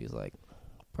shot? And she was like,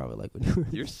 probably like when you were.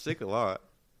 You're sick a lot.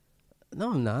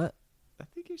 No, I'm not. I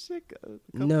think you're sick. A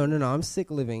couple- No. I'm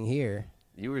sick living here.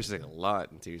 You were sick a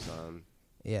lot in Tucson.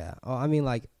 Yeah. Oh, I mean,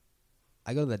 like,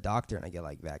 I go to the doctor and I get,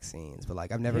 like, vaccines. But,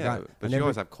 like, I've never gotten. But you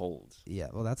always have colds. Yeah,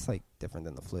 well, that's, like, different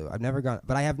than the flu. I've never gotten.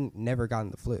 But I haven't never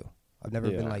gotten the flu. I've never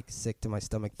been, Yeah. like, sick to my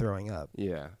stomach throwing up.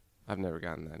 Yeah, I've never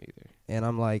gotten that either. And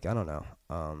I'm like, I don't know.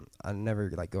 I never,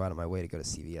 like, go out of my way to go to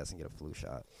CVS and get a flu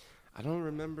shot. I don't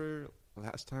remember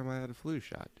last time I had a flu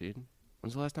shot, dude.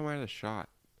 When's the last time I had a shot?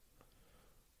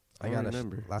 I don't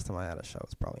remember. Last time I had a shot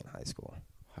was probably in high school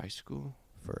High school?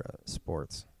 for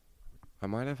sports. I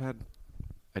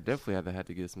definitely had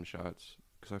to get some shots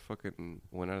because I fucking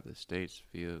went out of the States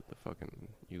via the fucking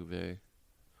U of A.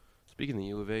 Speaking of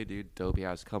U of A, dude, Dopey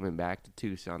House coming back to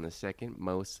Tucson, the second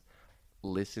most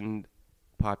listened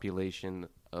population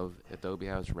of Adobe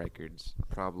House records,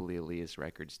 probably Elias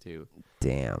Records too,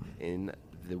 Damn. in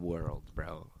the world,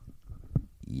 bro.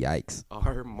 Yikes.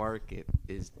 Our market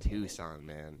is Tucson,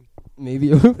 man.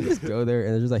 Maybe if we just go there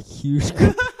and there's like huge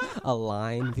a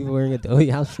line, people wearing Adobe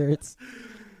House shirts.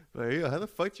 Like, yo, how the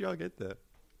fuck do y'all get that?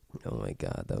 Oh my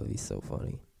god, that would be so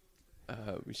funny.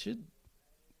 We should.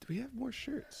 Do we have more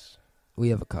shirts? We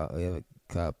have a couple. We have a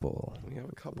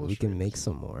couple. We can shirts. make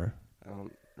some more I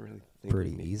don't really think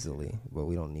pretty we need easily, to. but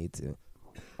we don't need to.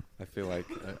 I feel like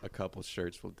a couple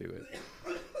shirts will do it.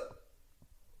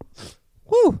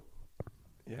 Woo!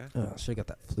 Yeah. Oh, should have got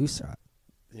that flu shot.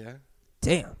 Yeah.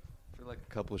 Damn. I feel like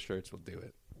a couple shirts will do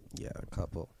it. Yeah, a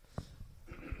couple.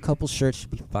 Couple shirts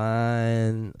should be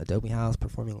fine. Adobe House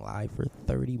performing live for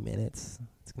 30 minutes.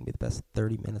 It's going to be the best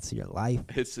 30 minutes of your life.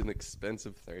 It's an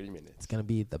expensive 30 minutes. It's going to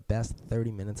be the best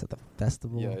 30 minutes at the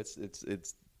festival. Yeah, it's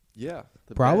yeah.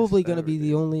 the Probably best going to ever, be the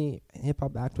dude. only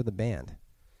hip-hop act with a band.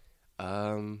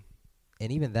 And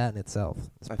even that in itself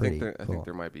is I pretty think cool.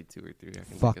 there might be 2 or 3. I can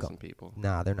Fuck think of 'em. some people.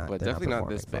 Nah, they're not. But they're definitely not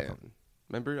performing. this Fuck 'em. band.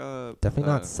 Remember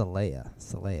Definitely not Salaya.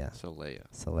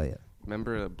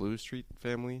 Remember Blue Street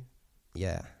Family?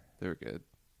 Yeah. They were good.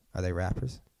 Are they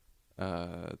rappers?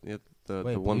 Yeah, Wait, the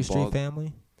one Blue Street bald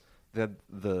Family? That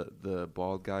the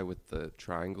bald guy with the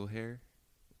triangle hair.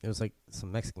 It was like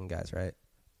some Mexican guys, right?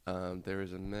 There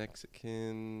was a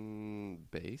Mexican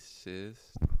bassist.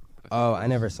 Oh, I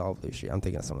never saw Blue Street. I'm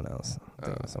thinking of someone else. I'm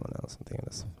thinking Oh. of someone else. I'm thinking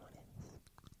of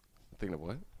Thinking of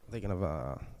what? I'm thinking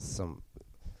of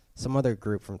some other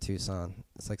group from Tucson.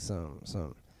 It's like some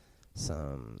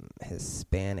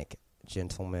Hispanic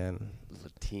gentleman,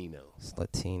 Latino.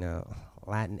 Latino,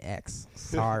 Latinx.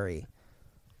 Sorry.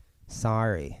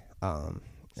 And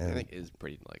Hispanic is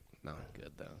pretty like not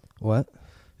good though. what?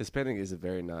 Hispanic is a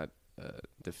very not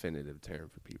definitive term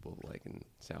for people like in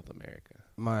South America.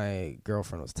 My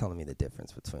girlfriend was telling me the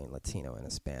difference between Latino and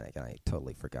Hispanic, and I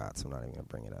totally forgot, so I'm not even gonna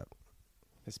bring it up.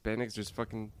 Hispanics just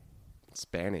fucking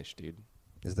Spanish, dude.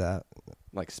 Is that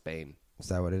Like Spain.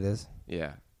 what it is?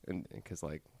 Yeah, and because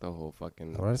like the whole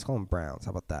fucking. What I just call them Browns?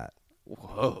 How about that?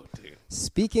 Whoa, dude.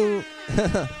 Speaking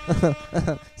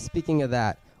of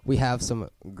that, we have some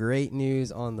great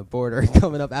news on the border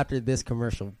coming up after this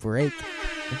commercial break.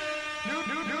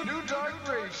 New Dark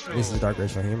Racial. This is Dark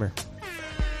Racial Humor.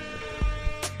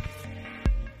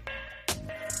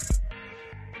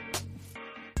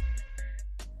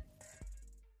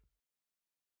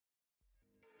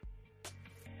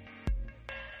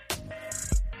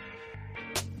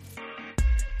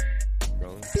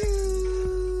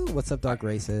 Rolling. What's up, Dark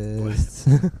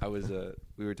Racists? I was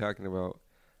we were talking about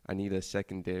I need a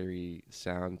secondary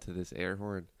sound to this air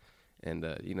horn, and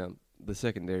you know the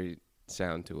secondary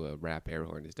sound to a rap air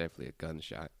horn is definitely a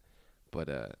gunshot.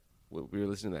 But we were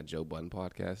listening to that Joe Budden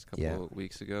podcast a couple of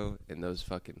weeks ago, and those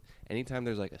fucking anytime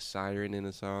there's like a siren in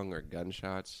a song or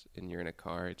gunshots and you're in a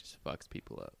car, it just fucks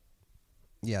people up.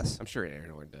 Yes. I'm sure an air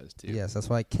horn does too. Yes, that's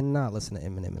why I cannot listen to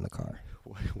Eminem in the car.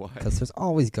 Why? Because there's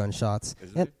always gunshots Is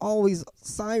and there? always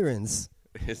sirens.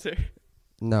 Is there?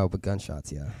 No, but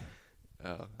gunshots, yeah.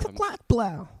 Oh, Black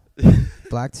blow.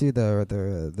 Black to the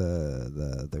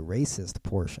racist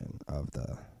portion of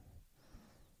the.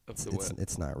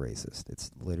 It's not racist.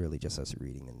 It's literally just us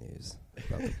reading the news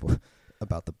about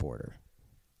about the border.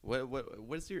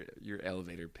 What's your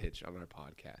elevator pitch on our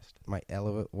podcast? My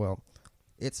well,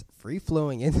 it's free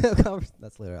flowing into the conversation.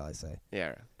 That's literally all I say.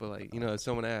 Yeah, but like if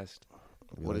someone asked,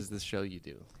 what is this show you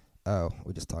do? Oh,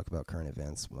 we just talk about current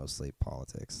events, mostly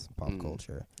politics, pop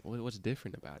culture. What's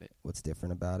different about it? What's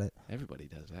different about it? Everybody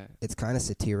does that. It's kind of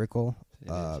satirical It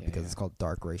is, because it's called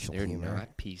dark racial They're humor.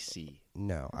 not PC.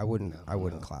 No, I wouldn't. No, I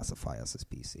wouldn't no. classify us as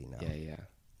PC. No. Yeah.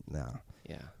 No.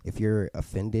 Yeah. If you're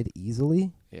offended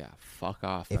easily, Yeah. Fuck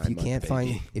off. if you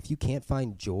can't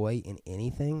find joy in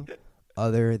anything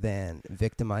other than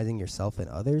victimizing yourself and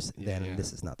others, then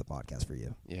this is not the podcast for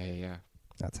you. Yeah.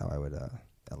 That's how I would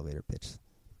elevator pitch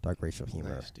dark racial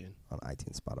humor Nice, dude. on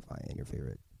iTunes, Spotify, and your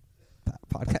favorite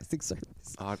podcasting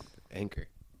service. Anchor.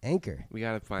 Anchor, We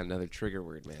gotta find another trigger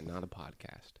word, man. Not a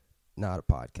podcast. not a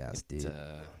podcast, It's, dude.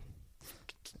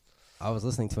 I was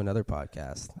listening to another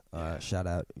podcast. Shout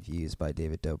out Views by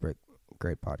David Dobrik.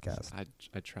 Great podcast.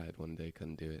 I tried one day,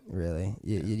 couldn't do it. Really?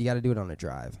 You got to do it on a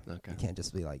drive. Okay. You can't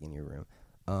just be like in your room.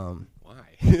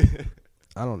 Why?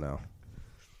 I don't know.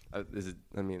 I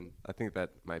think that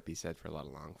might be said for a lot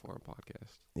of long form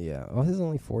podcasts. Yeah. Well, this is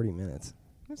only 40 minutes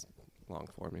Long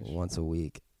formish. once a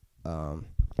week.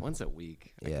 Once a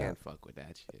week. I Yeah. can't fuck with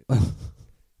that shit.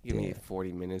 Give me Yeah.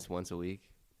 40 minutes once a week.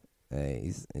 Hey,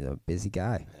 he's a busy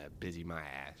guy. Busy my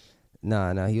ass.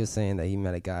 No, he was saying that he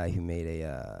met a guy who made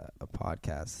a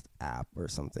podcast app or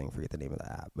something. Forget the name of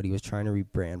the app, but he was trying to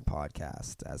rebrand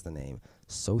podcast as the name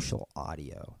Social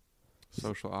Audio.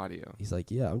 Social audio. He's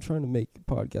like, yeah, I'm trying to make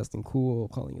podcasting cool,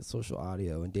 calling it social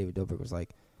audio. And David Dobrik was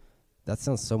like, that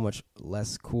sounds so much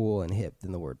less cool and hip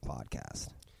than the word podcast.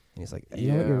 And he's like,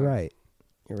 you know what, you're Yeah. right.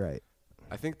 You're right.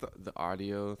 I think the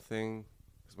audio thing,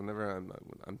 because whenever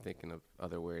I'm thinking of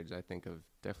other words, I think of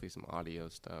definitely some audio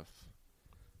stuff.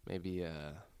 Maybe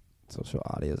Social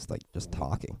audio is like just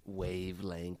talking.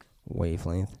 wavelength,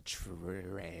 Wavelength.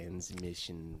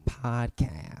 transmission.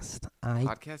 Podcast.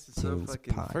 Podcast is so iTunes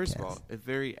fucking. First of podcast. all, it's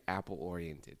very Apple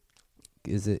oriented.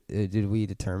 Is it? Did we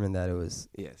determine that it was?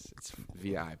 Yes, it's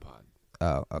via iPod.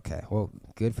 Oh, okay. Well,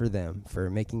 good for them for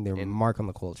making their And mark on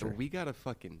the So culture. we gotta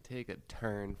fucking take a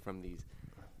turn from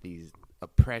these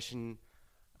oppression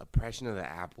of the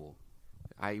apple.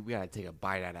 We gotta take a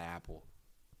bite out of Apple.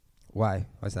 Why?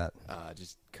 Why's that?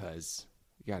 Just cause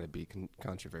you gotta be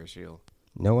controversial.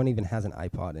 No one even has an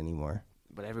iPod anymore.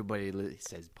 But everybody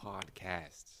says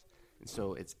podcasts, and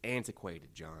so it's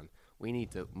antiquated, John. We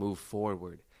need to move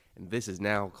forward, and this is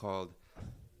now called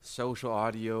Social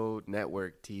Audio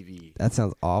Network TV That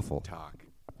sounds awful. Talk.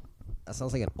 That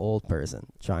sounds like an old person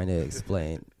trying to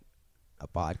explain a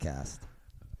podcast.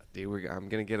 Dude, I'm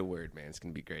gonna get a word, man. It's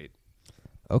gonna be great.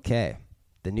 Okay.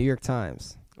 The New York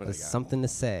Times What has I got? something to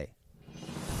say.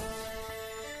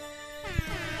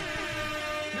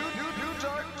 New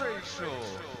Dark Racial.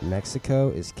 Mexico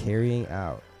is carrying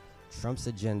out Trump's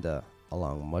agenda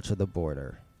along much of the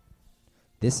border.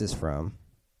 This is from,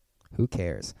 who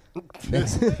cares?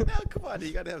 Mex- No, come on,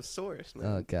 you gotta have source, man.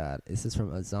 Oh, God. This is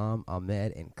from Azam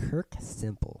Ahmed and Kirk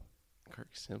Simple. Kirk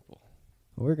Simple.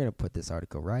 We're going to put this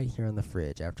article right here on the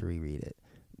fridge after we read it.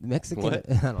 Mexican,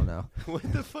 What? I don't know. What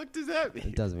the fuck does that mean?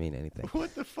 It doesn't mean anything.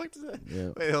 What the fuck does that? Yeah.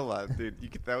 Wait, hold on, dude.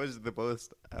 That was the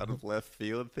most out of left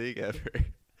field thing ever.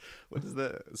 What is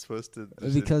that supposed to?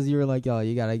 Because you were like, yo,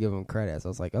 you got to give them credit. So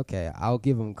I was like, okay, I'll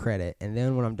give them credit. And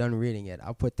then when I'm done reading it,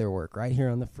 I'll put their work right here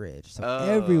on the fridge. So Oh.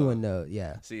 everyone knows.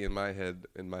 Yeah. See, in my head,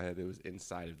 it was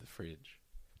inside of the fridge,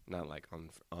 not like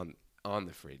on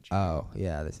the fridge. Oh,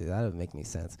 yeah. That would make me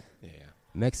sense. Yeah.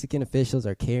 Mexican officials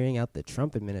are carrying out the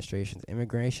Trump administration's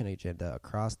immigration agenda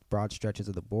across broad stretches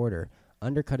of the border,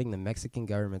 undercutting the Mexican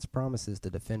government's promises to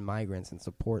defend migrants and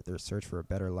support their search for a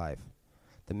better life.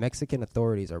 The Mexican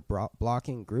authorities are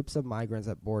blocking groups of migrants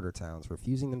at border towns,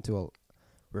 refusing.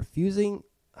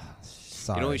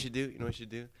 Sorry. You know what we should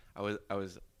do? I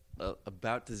was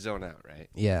about to zone out, right?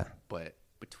 Yeah. But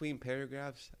between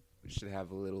paragraphs, we should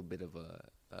have a little bit of a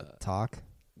Talk.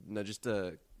 no, just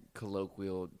a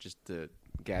colloquial, just to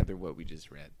gather what we just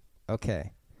read.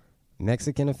 Okay.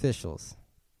 Mexican officials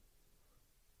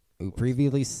who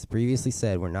previously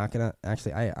said we're not going to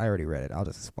actually I already read it. I'll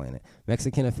just explain it.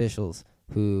 Mexican officials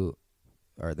who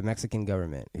or the Mexican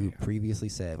government who previously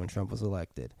said when Trump was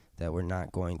elected that we're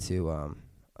not going to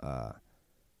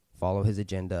follow his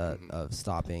agenda of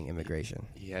stopping immigration.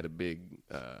 He had a big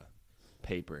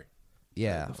paper.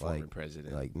 Yeah, the former like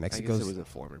president. like I Mexico's guess it was a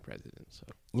former president. So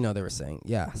they were saying,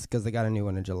 yeah, because they got a new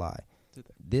one in July. Did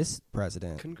they? This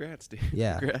president Congrats, dude.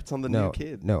 Yeah. Congrats on the no, new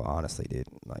kid. No, honestly, dude.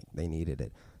 Like, they needed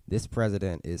it. This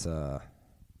president is,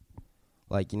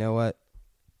 like, you know what?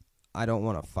 I don't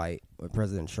want to fight with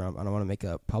President Trump. I don't want to make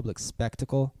a public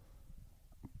spectacle.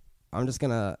 I'm just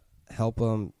going to help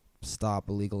him stop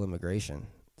illegal immigration.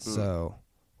 So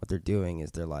what they're doing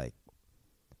is they're, like,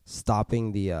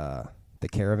 stopping the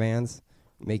caravans,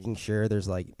 making sure there's,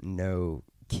 like, no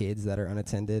kids that are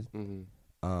unattended. Mm-hmm.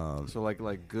 So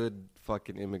like good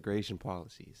fucking immigration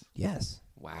policies. Yes.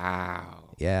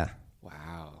 Wow. Yeah.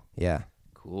 Wow. Yeah.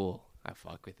 Cool. I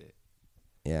fuck with it.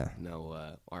 Yeah.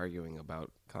 No arguing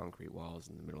about concrete walls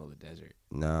in the middle of the desert.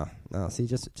 No. See,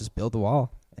 just build the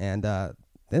wall and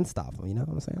then stop them. You know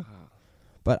what I'm saying? Wow.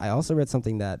 But I also read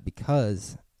something that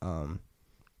because of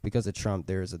Trump,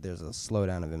 there's a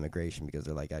slowdown of immigration because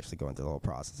they're like actually going through the whole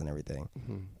process and everything.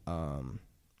 Mm-hmm.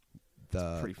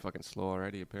 Pretty fucking slow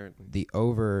already, apparently. The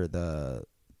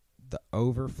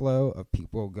overflow of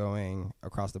people going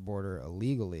across the border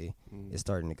illegally is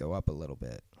starting to go up a little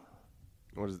bit.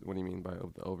 What do you mean by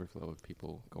the overflow of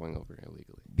people going over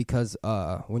illegally? Because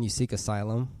when you seek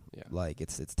asylum, Yeah. like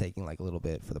it's taking like a little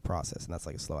bit for the process, and that's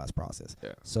like a slow ass process.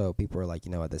 Yeah. So people are like,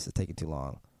 you know what, this is taking too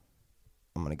long.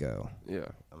 I'm gonna go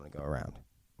around.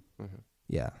 Mm-hmm.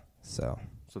 Yeah. So.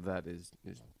 So that is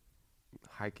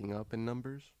hiking up in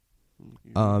numbers?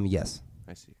 Yes.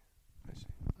 I see.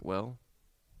 Well,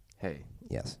 hey,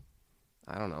 Yes.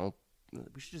 I don't know.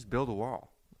 We should just build a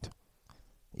wall.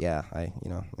 Yeah.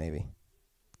 Maybe.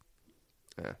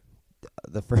 Yeah.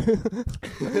 The first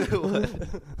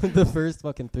the first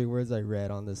fucking 3 words I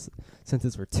read on this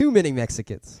sentence were too many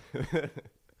Mexicans.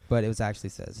 But it was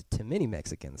actually says too many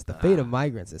Mexicans. The fate of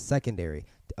migrants is secondary.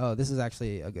 Oh, this is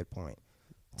actually a good point.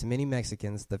 To many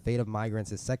Mexicans, the fate of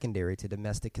migrants is secondary to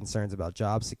domestic concerns about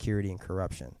job security and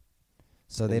corruption.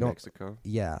 So they in don't. Mexico?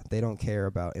 Yeah, they don't care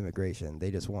about immigration.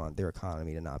 They just want their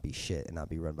economy to not be shit and not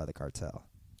be run by the cartel.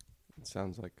 It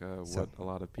sounds like what a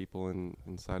lot of people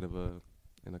inside of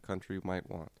in a country might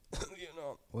want.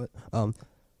 What?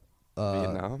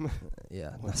 Vietnam?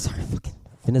 Yeah. No, sorry, fucking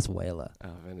Venezuela. Oh,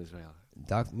 Venezuela.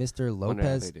 Mr. Wonder how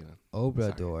they Lopez doing.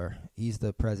 Obrador, he's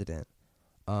the president.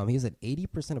 He has an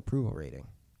 80% approval rating.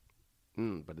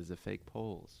 But is it fake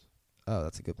polls? Oh,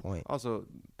 that's a good point. Also,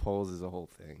 polls is a whole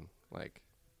thing. Like,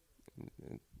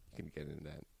 you can get into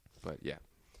that. But, yeah.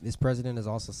 This president is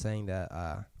also saying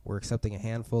that we're accepting a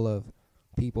handful of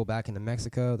people back into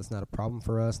Mexico. That's not a problem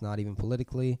for us, not even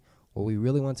politically. What we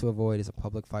really want to avoid is a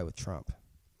public fight with Trump.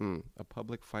 A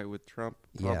public fight with Trump?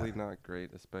 Yeah. Probably not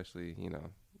great, especially,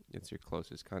 it's your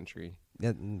closest country.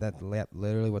 That's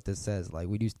literally what this says. Like,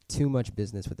 we do too much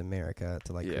business with America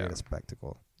to, like, Yeah. create a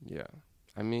spectacle. Yeah.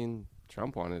 I mean,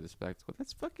 Trump wanted a spectacle.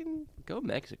 Let's fucking go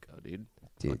Mexico, dude.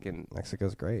 Dude, Fucking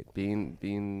Mexico's great.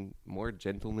 being more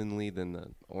gentlemanly than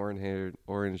the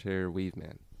orange hair weave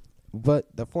man.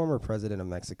 But the former president of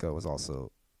Mexico was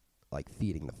also like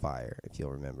feeding the fire, if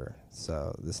you'll remember.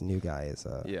 So this new guy is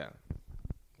Yeah.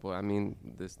 Well, I mean,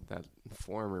 that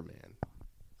former man.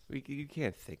 You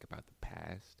can't think about the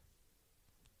past.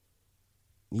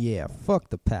 yeah, fuck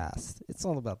the past. It's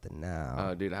all about the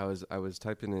now. Dude, I was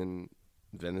typing in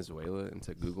Venezuela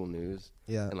into Google News,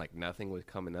 yeah. and like nothing was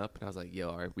coming up, and I was like, "Yo,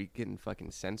 are we getting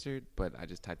fucking censored?" But I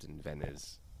just typed in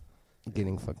Venice.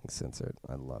 Getting fucking censored.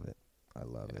 I love it. I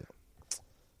love it.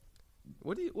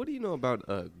 What do you know about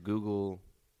Google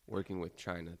working with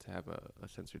China to have a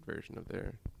censored version of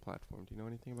their platform? Do you know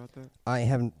anything about that? I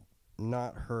have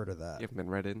not heard of that. You haven't been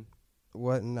read in?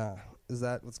 What? Nah. Is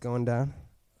that what's going down?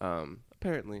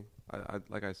 Apparently, I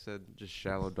like I said, just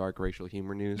shallow, dark racial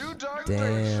humor news. New Dark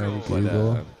Damn, Racial.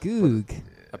 Google. Goog.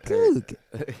 Goog.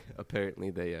 Apparently,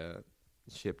 they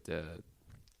shipped a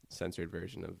censored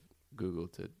version of Google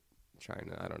to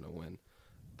China. I don't know when,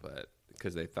 but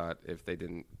because they thought if they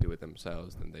didn't do it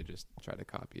themselves, then they just try to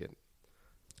copy it.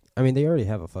 I mean, they already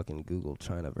have a fucking Google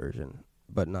China version,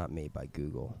 but not made by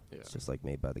Google. Yeah. It's just like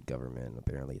made by the government.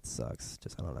 Apparently, it sucks.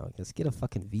 Just I don't know. Just get a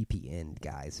fucking VPN,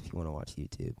 guys, if you want to watch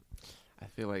YouTube. I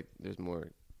feel like there's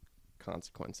more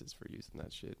consequences for using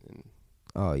that shit. And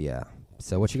Oh yeah.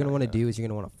 So what you're gonna want to China. do is you're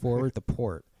gonna want to forward the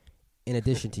port, in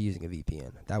addition to using a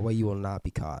VPN. That way, you will not be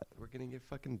caught. we're gonna get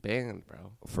fucking banned,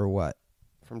 bro, For what?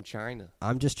 from China.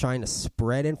 I'm just trying to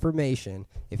spread information.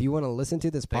 If you want to listen to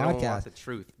this They don't want podcast, the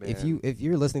truth, man. if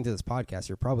you're listening to this podcast,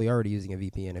 you're probably already using a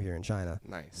VPN if you're in China.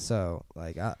 Nice. So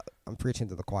like I'm preaching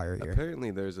to the choir here.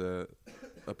 Apparently, there's a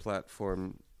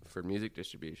platform for music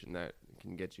distribution that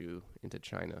can get you into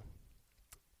China.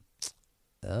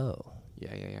 Oh.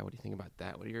 Yeah. What do you think about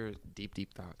that? What are your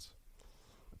deep thoughts?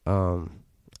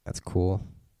 That's cool.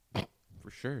 For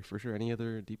sure. Any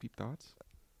other deep thoughts?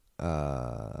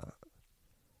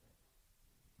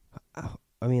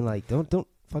 I mean, like, don't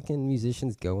fucking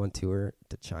musicians go on tour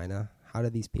to China? How do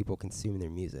these people consume their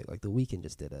music? Like, The Weeknd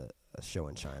just did a show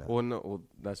in China. Well, no. Well,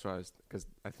 that's why because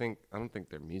I don't think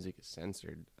their music is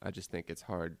censored. I just think it's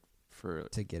hard for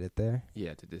To get it there?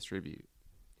 to distribute.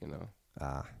 You know,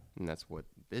 Ah, and that's what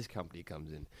this company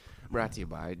comes in. Brought to you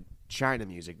by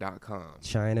ChinaMusic.com.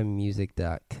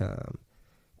 ChinaMusic.com.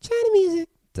 ChinaMusic.com.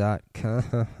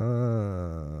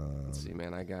 Let's see,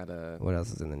 man. I got What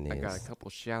else is in the news? I got a couple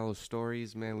shallow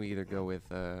stories, man. We either go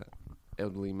with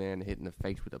elderly man hit in the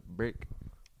face with a brick,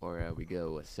 or we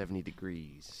go 70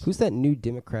 degrees. Who's that new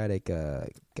Democratic guy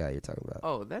you're talking about?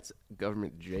 Oh, that's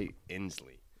Government Jay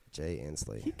Inslee. Jay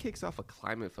Inslee. He kicks off a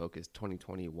climate-focused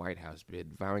 2020 White House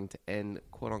bid vowing to end,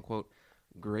 quote-unquote,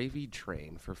 gravy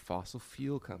train for fossil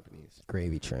fuel companies.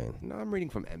 Gravy train. Now I'm reading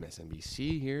from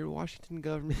MSNBC here, Washington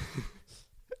government.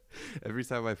 Every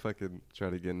time I fucking try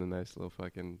to get in a nice little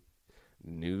fucking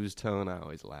news tone, I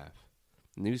always laugh.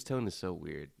 News tone is so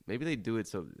weird. Maybe they do it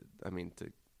so,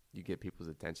 to you get people's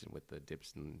attention with the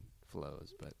dips and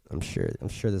flows, but I'm sure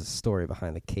there's a story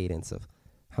behind the cadence of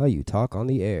how you talk on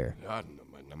the air.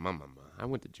 I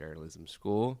went to journalism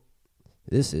school.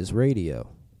 This is radio.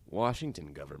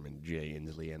 Washington Government Jay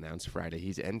Inslee announced Friday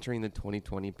he's entering the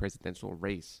 2020 presidential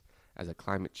race as a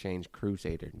climate change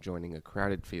crusader, joining a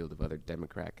crowded field of other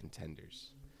Democrat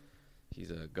contenders.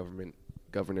 He's a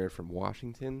governor from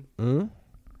Washington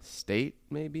State,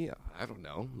 maybe? I don't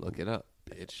know. Look it up,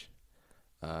 bitch.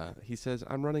 He says,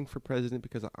 I'm running for president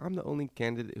because I'm the only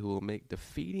candidate who will make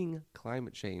defeating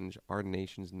climate change our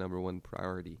nation's #1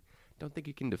 priority. Don't think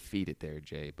you can defeat it there,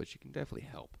 Jay, but you can definitely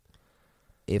help.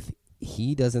 If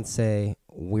he doesn't say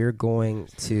we're going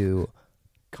to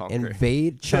Conquer.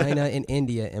 invade China and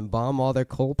India and bomb all their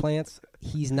coal plants,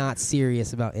 he's not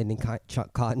serious about ending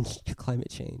climate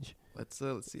change. Let's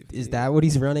see. Is that what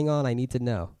he's running on? I need to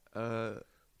know.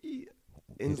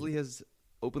 Inslee has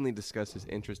openly discussed his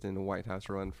interest in the White House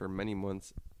run for many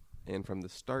months, and from the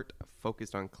start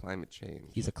focused on climate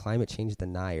change. He's a climate change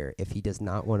denier if he does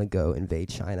not want to go invade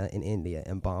China and India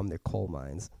and bomb their coal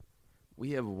mines.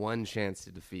 We have one chance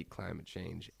to defeat climate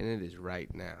change, and it is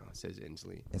right now, says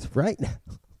Inslee. It's right now.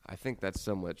 I think that's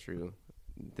somewhat true.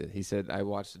 He said, I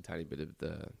watched a tiny bit of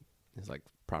his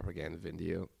propaganda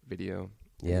video.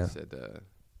 Yeah. He said,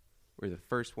 we're the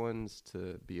first ones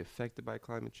to be affected by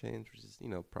climate change, which is,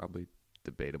 probably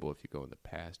debatable if you go in the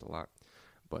past a lot.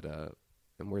 But,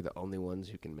 and we're the only ones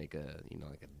who can make a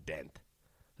dent,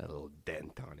 a little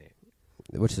dent on it.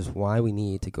 Which is why we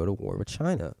need to go to war with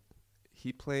China.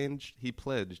 He pledged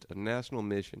a national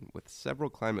mission with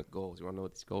several climate goals. You want to know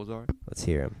what these goals are? Let's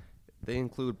hear him. They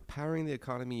include powering the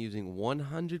economy using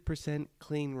 100%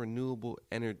 clean, renewable,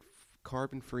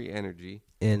 carbon-free energy.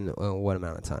 In what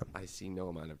amount of time? I see no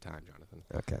amount of time, Jonathan.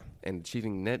 Okay. And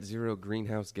achieving net zero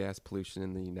greenhouse gas pollution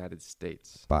in the United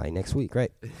States. By next week,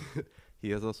 right?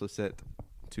 He is also set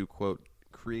to, quote,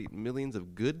 create millions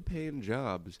of good-paying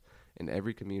jobs in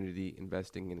every community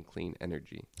investing in clean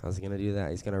energy. How's he going to do that?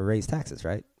 He's going to raise taxes,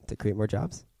 right? To create more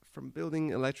jobs? From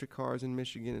building electric cars in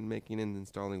Michigan and making and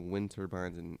installing wind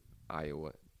turbines in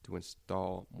Iowa to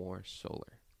install more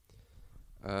solar.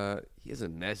 He has a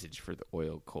message for the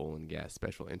oil, coal, and gas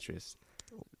special interests.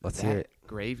 Let's hear it.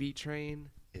 Gravy train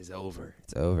is over.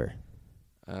 It's over.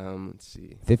 Let's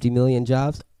see. 50 million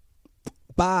jobs?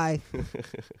 Bye.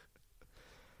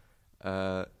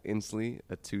 Inslee,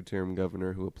 a two-term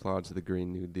governor who applauds the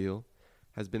Green New Deal,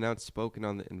 has been outspoken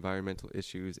on the environmental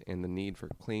issues and the need for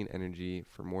clean energy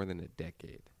for more than a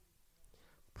decade.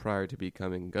 Prior to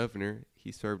becoming governor,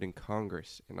 he served in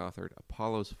Congress and authored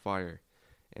Apollo's Fire,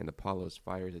 and Apollo's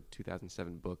Fire is a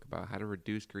 2007 book about how to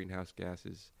reduce greenhouse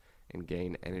gases and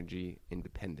gain energy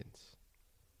independence.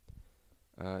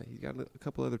 He's got a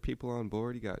couple other people on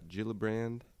board. You got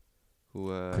Gillibrand, who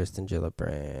Kristen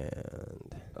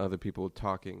Gillibrand. other people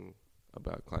talking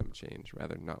about climate change,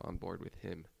 rather not on board with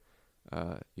him.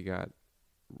 You got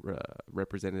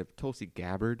Representative Tulsi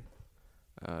Gabbard,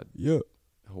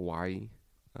 Hawaii.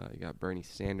 You got Bernie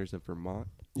Sanders of Vermont.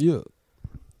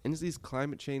 Inslee's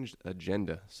climate change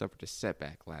agenda suffered a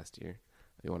setback last year.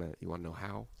 You wanna know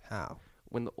how? How?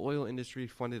 When the oil industry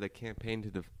funded a campaign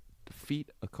to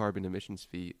defeat a carbon emissions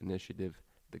fee initiative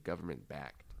the government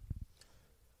backed.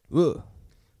 Ugh.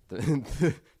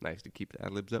 Nice to keep the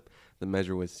ad-libs up. The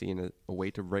measure was seen as a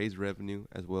way to raise revenue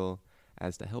as well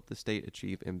as to help the state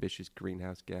achieve ambitious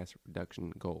greenhouse gas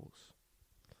reduction goals.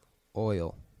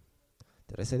 Oil.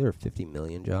 Did I say there were 50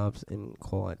 million jobs in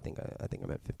coal? I think I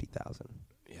meant 50,000.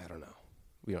 Yeah, I don't know.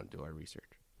 We don't do our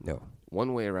research. No.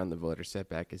 One way around the voter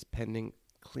setback is pending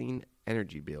clean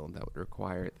energy bill that would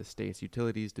require the state's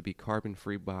utilities to be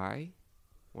carbon-free by,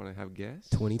 want to have a guess?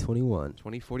 2021.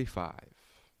 2045.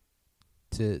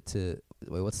 Wait,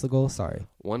 what's the goal? Sorry.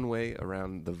 One way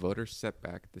around the voter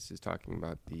setback, this is talking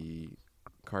about the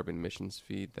carbon emissions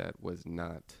fee that was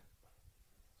not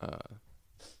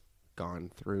gone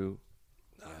through,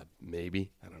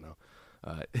 maybe, I don't know,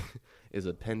 is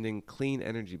a pending clean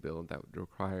energy bill that would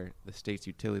require the state's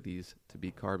utilities to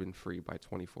be carbon-free by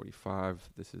 2045.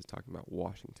 This is talking about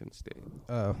Washington State.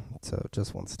 Oh, so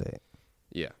just one state.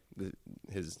 Yeah,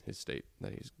 his state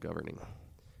that he's governing.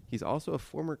 He's also a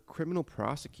former criminal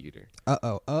prosecutor.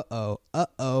 Uh-oh.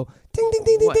 Ding, ding,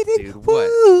 ding, ding, What, ding, ding. dude? What?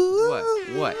 Woo.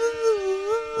 What?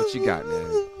 What you got,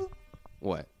 man?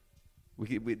 What?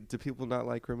 Do people not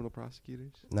like criminal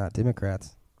prosecutors? Not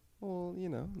Democrats, Well, you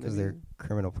know. because they're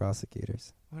criminal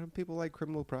prosecutors. Why don't people like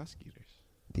criminal prosecutors?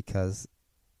 Because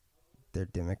they're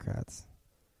Democrats.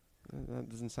 That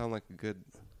doesn't sound like a good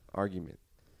argument.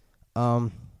 How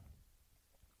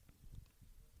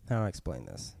do I explain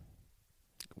this?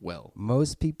 Well,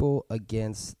 Most people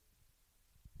against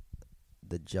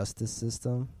the justice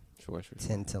system sure.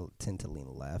 tend to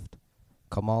lean left.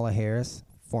 Kamala Harris,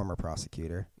 former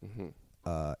prosecutor, Mm-hmm.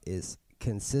 is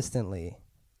consistently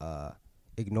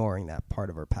ignoring that part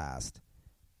of her past,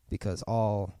 because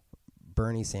all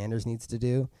Bernie Sanders needs to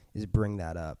do is bring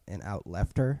that up and out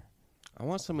left her. I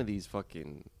want some of these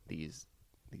fucking these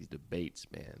debates,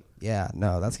 man. Yeah,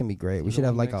 no, that's gonna be great. You We should know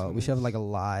have what like next a one we should have is? like a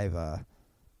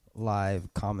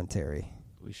live commentary.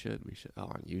 We should. Oh,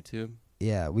 on YouTube.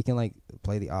 Yeah, we can like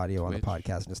play the audio on the Twitch.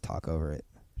 podcast and just talk over it.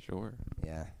 Sure.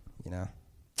 Yeah, you know,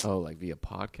 Oh, like via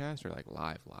podcast or like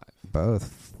live?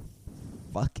 both.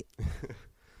 Fuck it.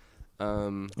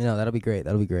 You know, that'll be great.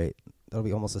 That'll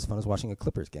be almost as fun as watching a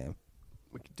Clippers game.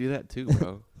 We could do that too,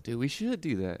 bro. Dude, we should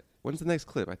do that. When's the next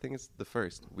clip? I think it's the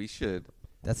first. We should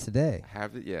That's today.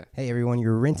 have it. Yeah. Hey, everyone,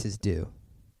 your rent is due.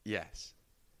 Yes.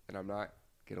 And I'm not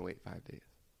gonna wait 5 days.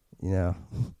 You know,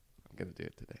 I'm gonna do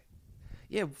it today.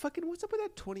 Yeah, fucking. What's up with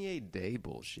that 28-day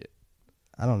bullshit?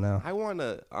 I don't know. I want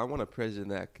a president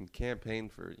that can campaign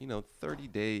for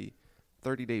 30-day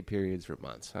periods for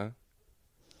months, huh?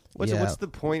 What's Yeah. the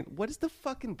point? What is the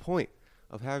fucking point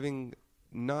of having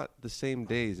not the same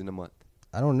days in a month?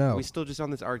 I don't know. Are we still just on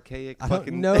this archaic I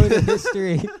fucking? don't know the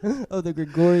history of the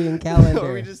Gregorian calendar.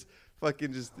 Or we just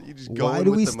fucking you just go. Why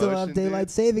do we still have daylight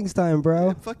savings time, bro?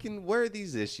 Yeah, fucking, where are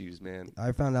these issues, man?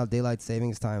 I found out daylight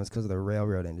savings time is because of the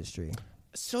railroad industry.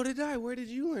 So did I. Where did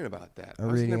you learn about that? I'm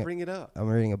I was reading gonna it. bring it up. I'm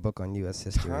reading a book on U.S.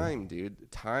 history. Time, dude.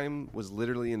 Time was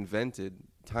literally invented.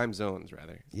 Time zones,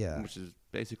 rather. Yeah. Which is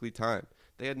basically time.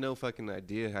 They had no fucking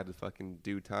idea how to fucking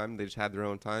do time. They just had their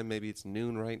own time. Maybe it's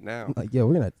noon right now. Like, yeah,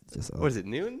 we're gonna just. What is it,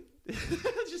 noon?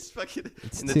 Just fucking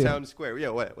It's in the 2. town square. Yeah,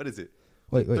 what is it?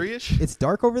 Wait. 3-ish? It's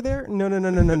dark over there? No.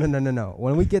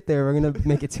 When we get there, we're gonna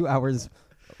make it 2 hours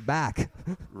back.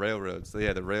 Railroads. So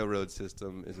yeah, the railroad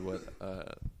system is what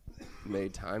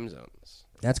made time zones.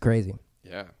 That's crazy.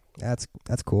 Yeah. That's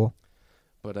cool.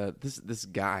 But this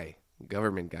guy,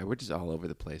 government guy, we're just all over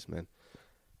the place, man.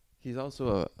 He's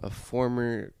also a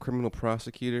former criminal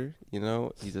prosecutor. You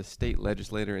know, he's a state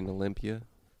legislator in Olympia.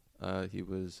 He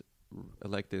was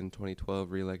elected in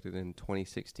 2012, reelected in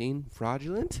 2016.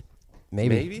 Fraudulent?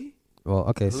 Maybe. Well,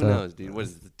 okay, Who so knows, dude? What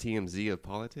is it, the TMZ of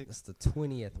politics? it's the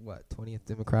 20th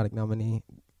Democratic nominee.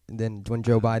 And then when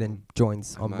Joe Biden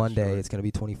joins I'm on not Monday, sure. it's going to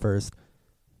be 21st.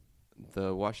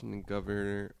 The Washington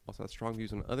governor also has strong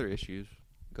views on other issues: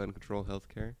 gun control,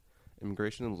 healthcare,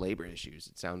 immigration, and labor issues.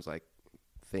 It sounds like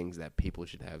things that people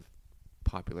should have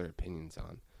popular opinions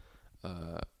on.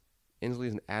 Inslee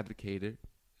is an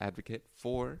advocate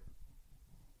for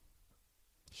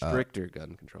stricter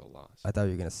gun control laws. I thought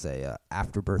you were going to say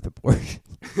after-birth abortion.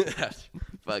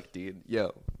 Fuck, dude.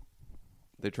 Yo,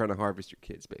 they're trying to harvest your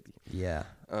kids, baby. Yeah,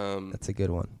 Um, that's a good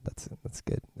one. That's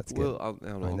good. That's good. well, I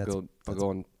don't know. I mean, I'll go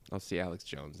on. I'll see Alex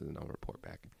Jones and then I'll report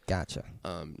back. Gotcha.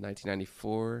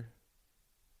 1994,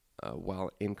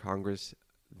 while in Congress,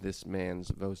 this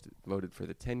man's voted for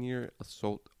the 10-year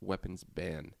assault weapons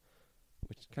ban,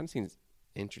 which kind of seems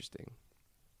interesting.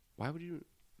 Why would you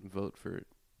vote for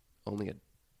only a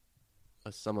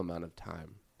some amount of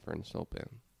time for an assault ban?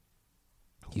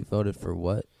 You voted for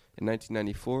what? In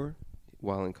 1994,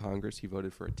 while in Congress, he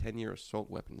voted for a 10-year assault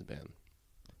weapons ban.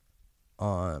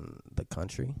 On the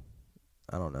country?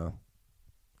 I don't know.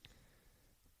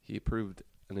 He approved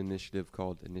an initiative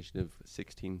called Initiative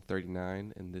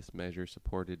 1639, and this measure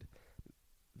supported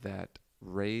that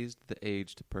raised the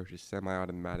age to purchase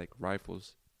semi-automatic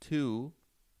rifles to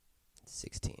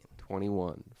 16.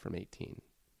 21 from 18.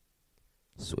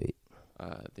 Sweet.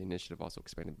 The initiative also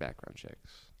expanded background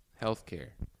checks.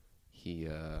 Healthcare.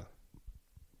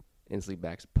 Inslee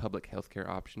backs a public healthcare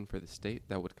option for the state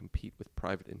that would compete with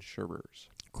private insurers.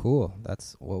 Cool.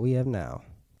 That's what we have now.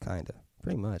 Kinda.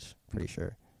 Pretty much. Pretty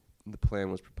sure. The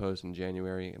plan was proposed in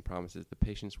January and promises the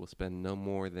patients will spend no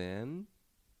more than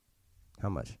How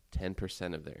much?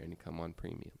 10% of their income on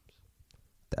premiums.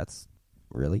 That's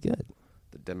really good.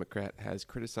 The Democrat has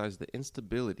criticized the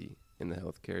instability in the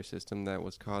healthcare system that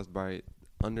was caused by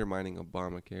undermining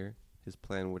Obamacare. His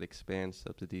plan would expand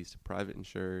subsidies to private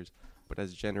insurers, but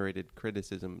has generated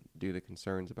criticism due to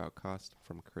concerns about cost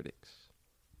from critics.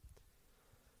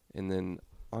 And then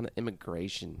on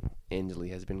immigration,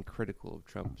 Inslee has been critical of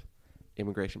Trump's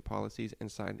immigration policies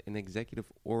and signed an executive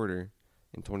order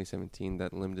in 2017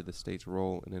 that limited the state's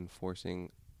role in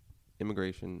enforcing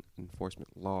immigration enforcement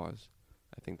laws.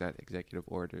 I think that executive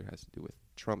order has to do with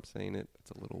Trump saying it.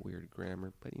 That's a little weird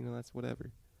grammar, but that's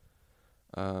whatever.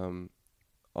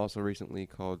 Also recently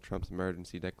called Trump's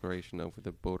emergency declaration over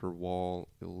the border wall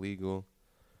illegal,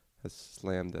 has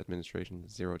slammed the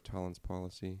administration's zero tolerance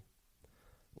policy.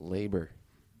 Labor.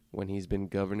 When he's been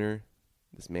governor,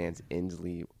 this man's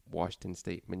Inslee, Washington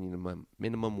state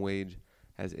minimum wage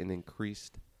has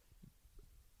increased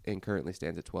and currently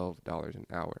stands at $12 an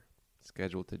hour.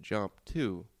 Scheduled to jump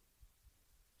to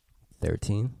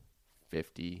 13.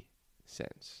 50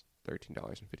 cents.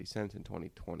 $13.50 in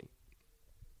 2020.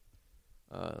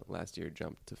 Last year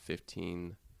jumped to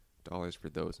 $15 for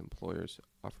those employers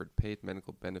offered paid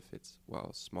medical benefits,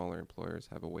 while smaller employers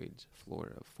have a wage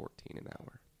floor of $14 an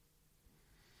hour.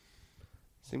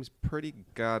 Seems pretty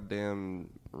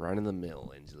goddamn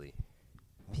run-of-the-mill, Inslee.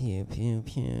 Pew, pew,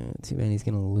 pew. Too bad he's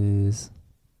going to lose.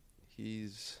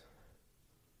 He's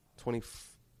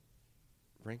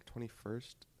ranked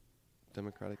 21st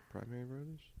Democratic primary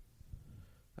voters.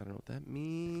 I don't know what that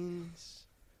means.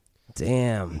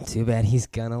 Damn. Too bad he's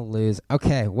going to lose.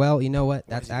 Okay, well, you know what?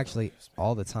 Why That's is he gonna actually lose, man?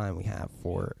 all the time we have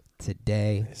for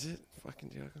today. Is it? Fucking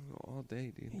dude, I can go all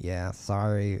day, dude. Yeah,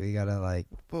 sorry. We got to,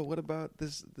 But what about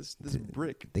this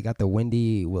brick? they got the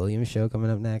Wendy Williams show coming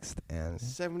up next. And,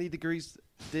 70 degrees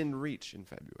didn't reach in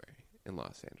February in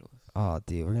Los Angeles. oh,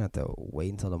 dude, we're going to have to wait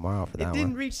until tomorrow for that It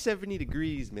didn't one. reach 70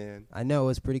 degrees, man. I know, it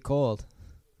was pretty cold.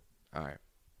 All right.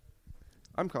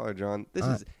 I'm Caller John. This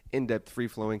All is in-depth,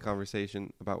 free-flowing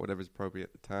conversation about whatever's appropriate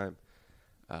at the time.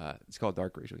 It's called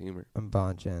Dark Racial Humor. I'm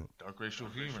Bon Jen. Dark racial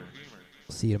humor.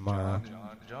 See you tomorrow.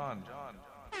 John.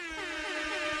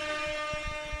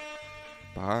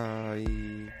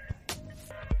 Bye.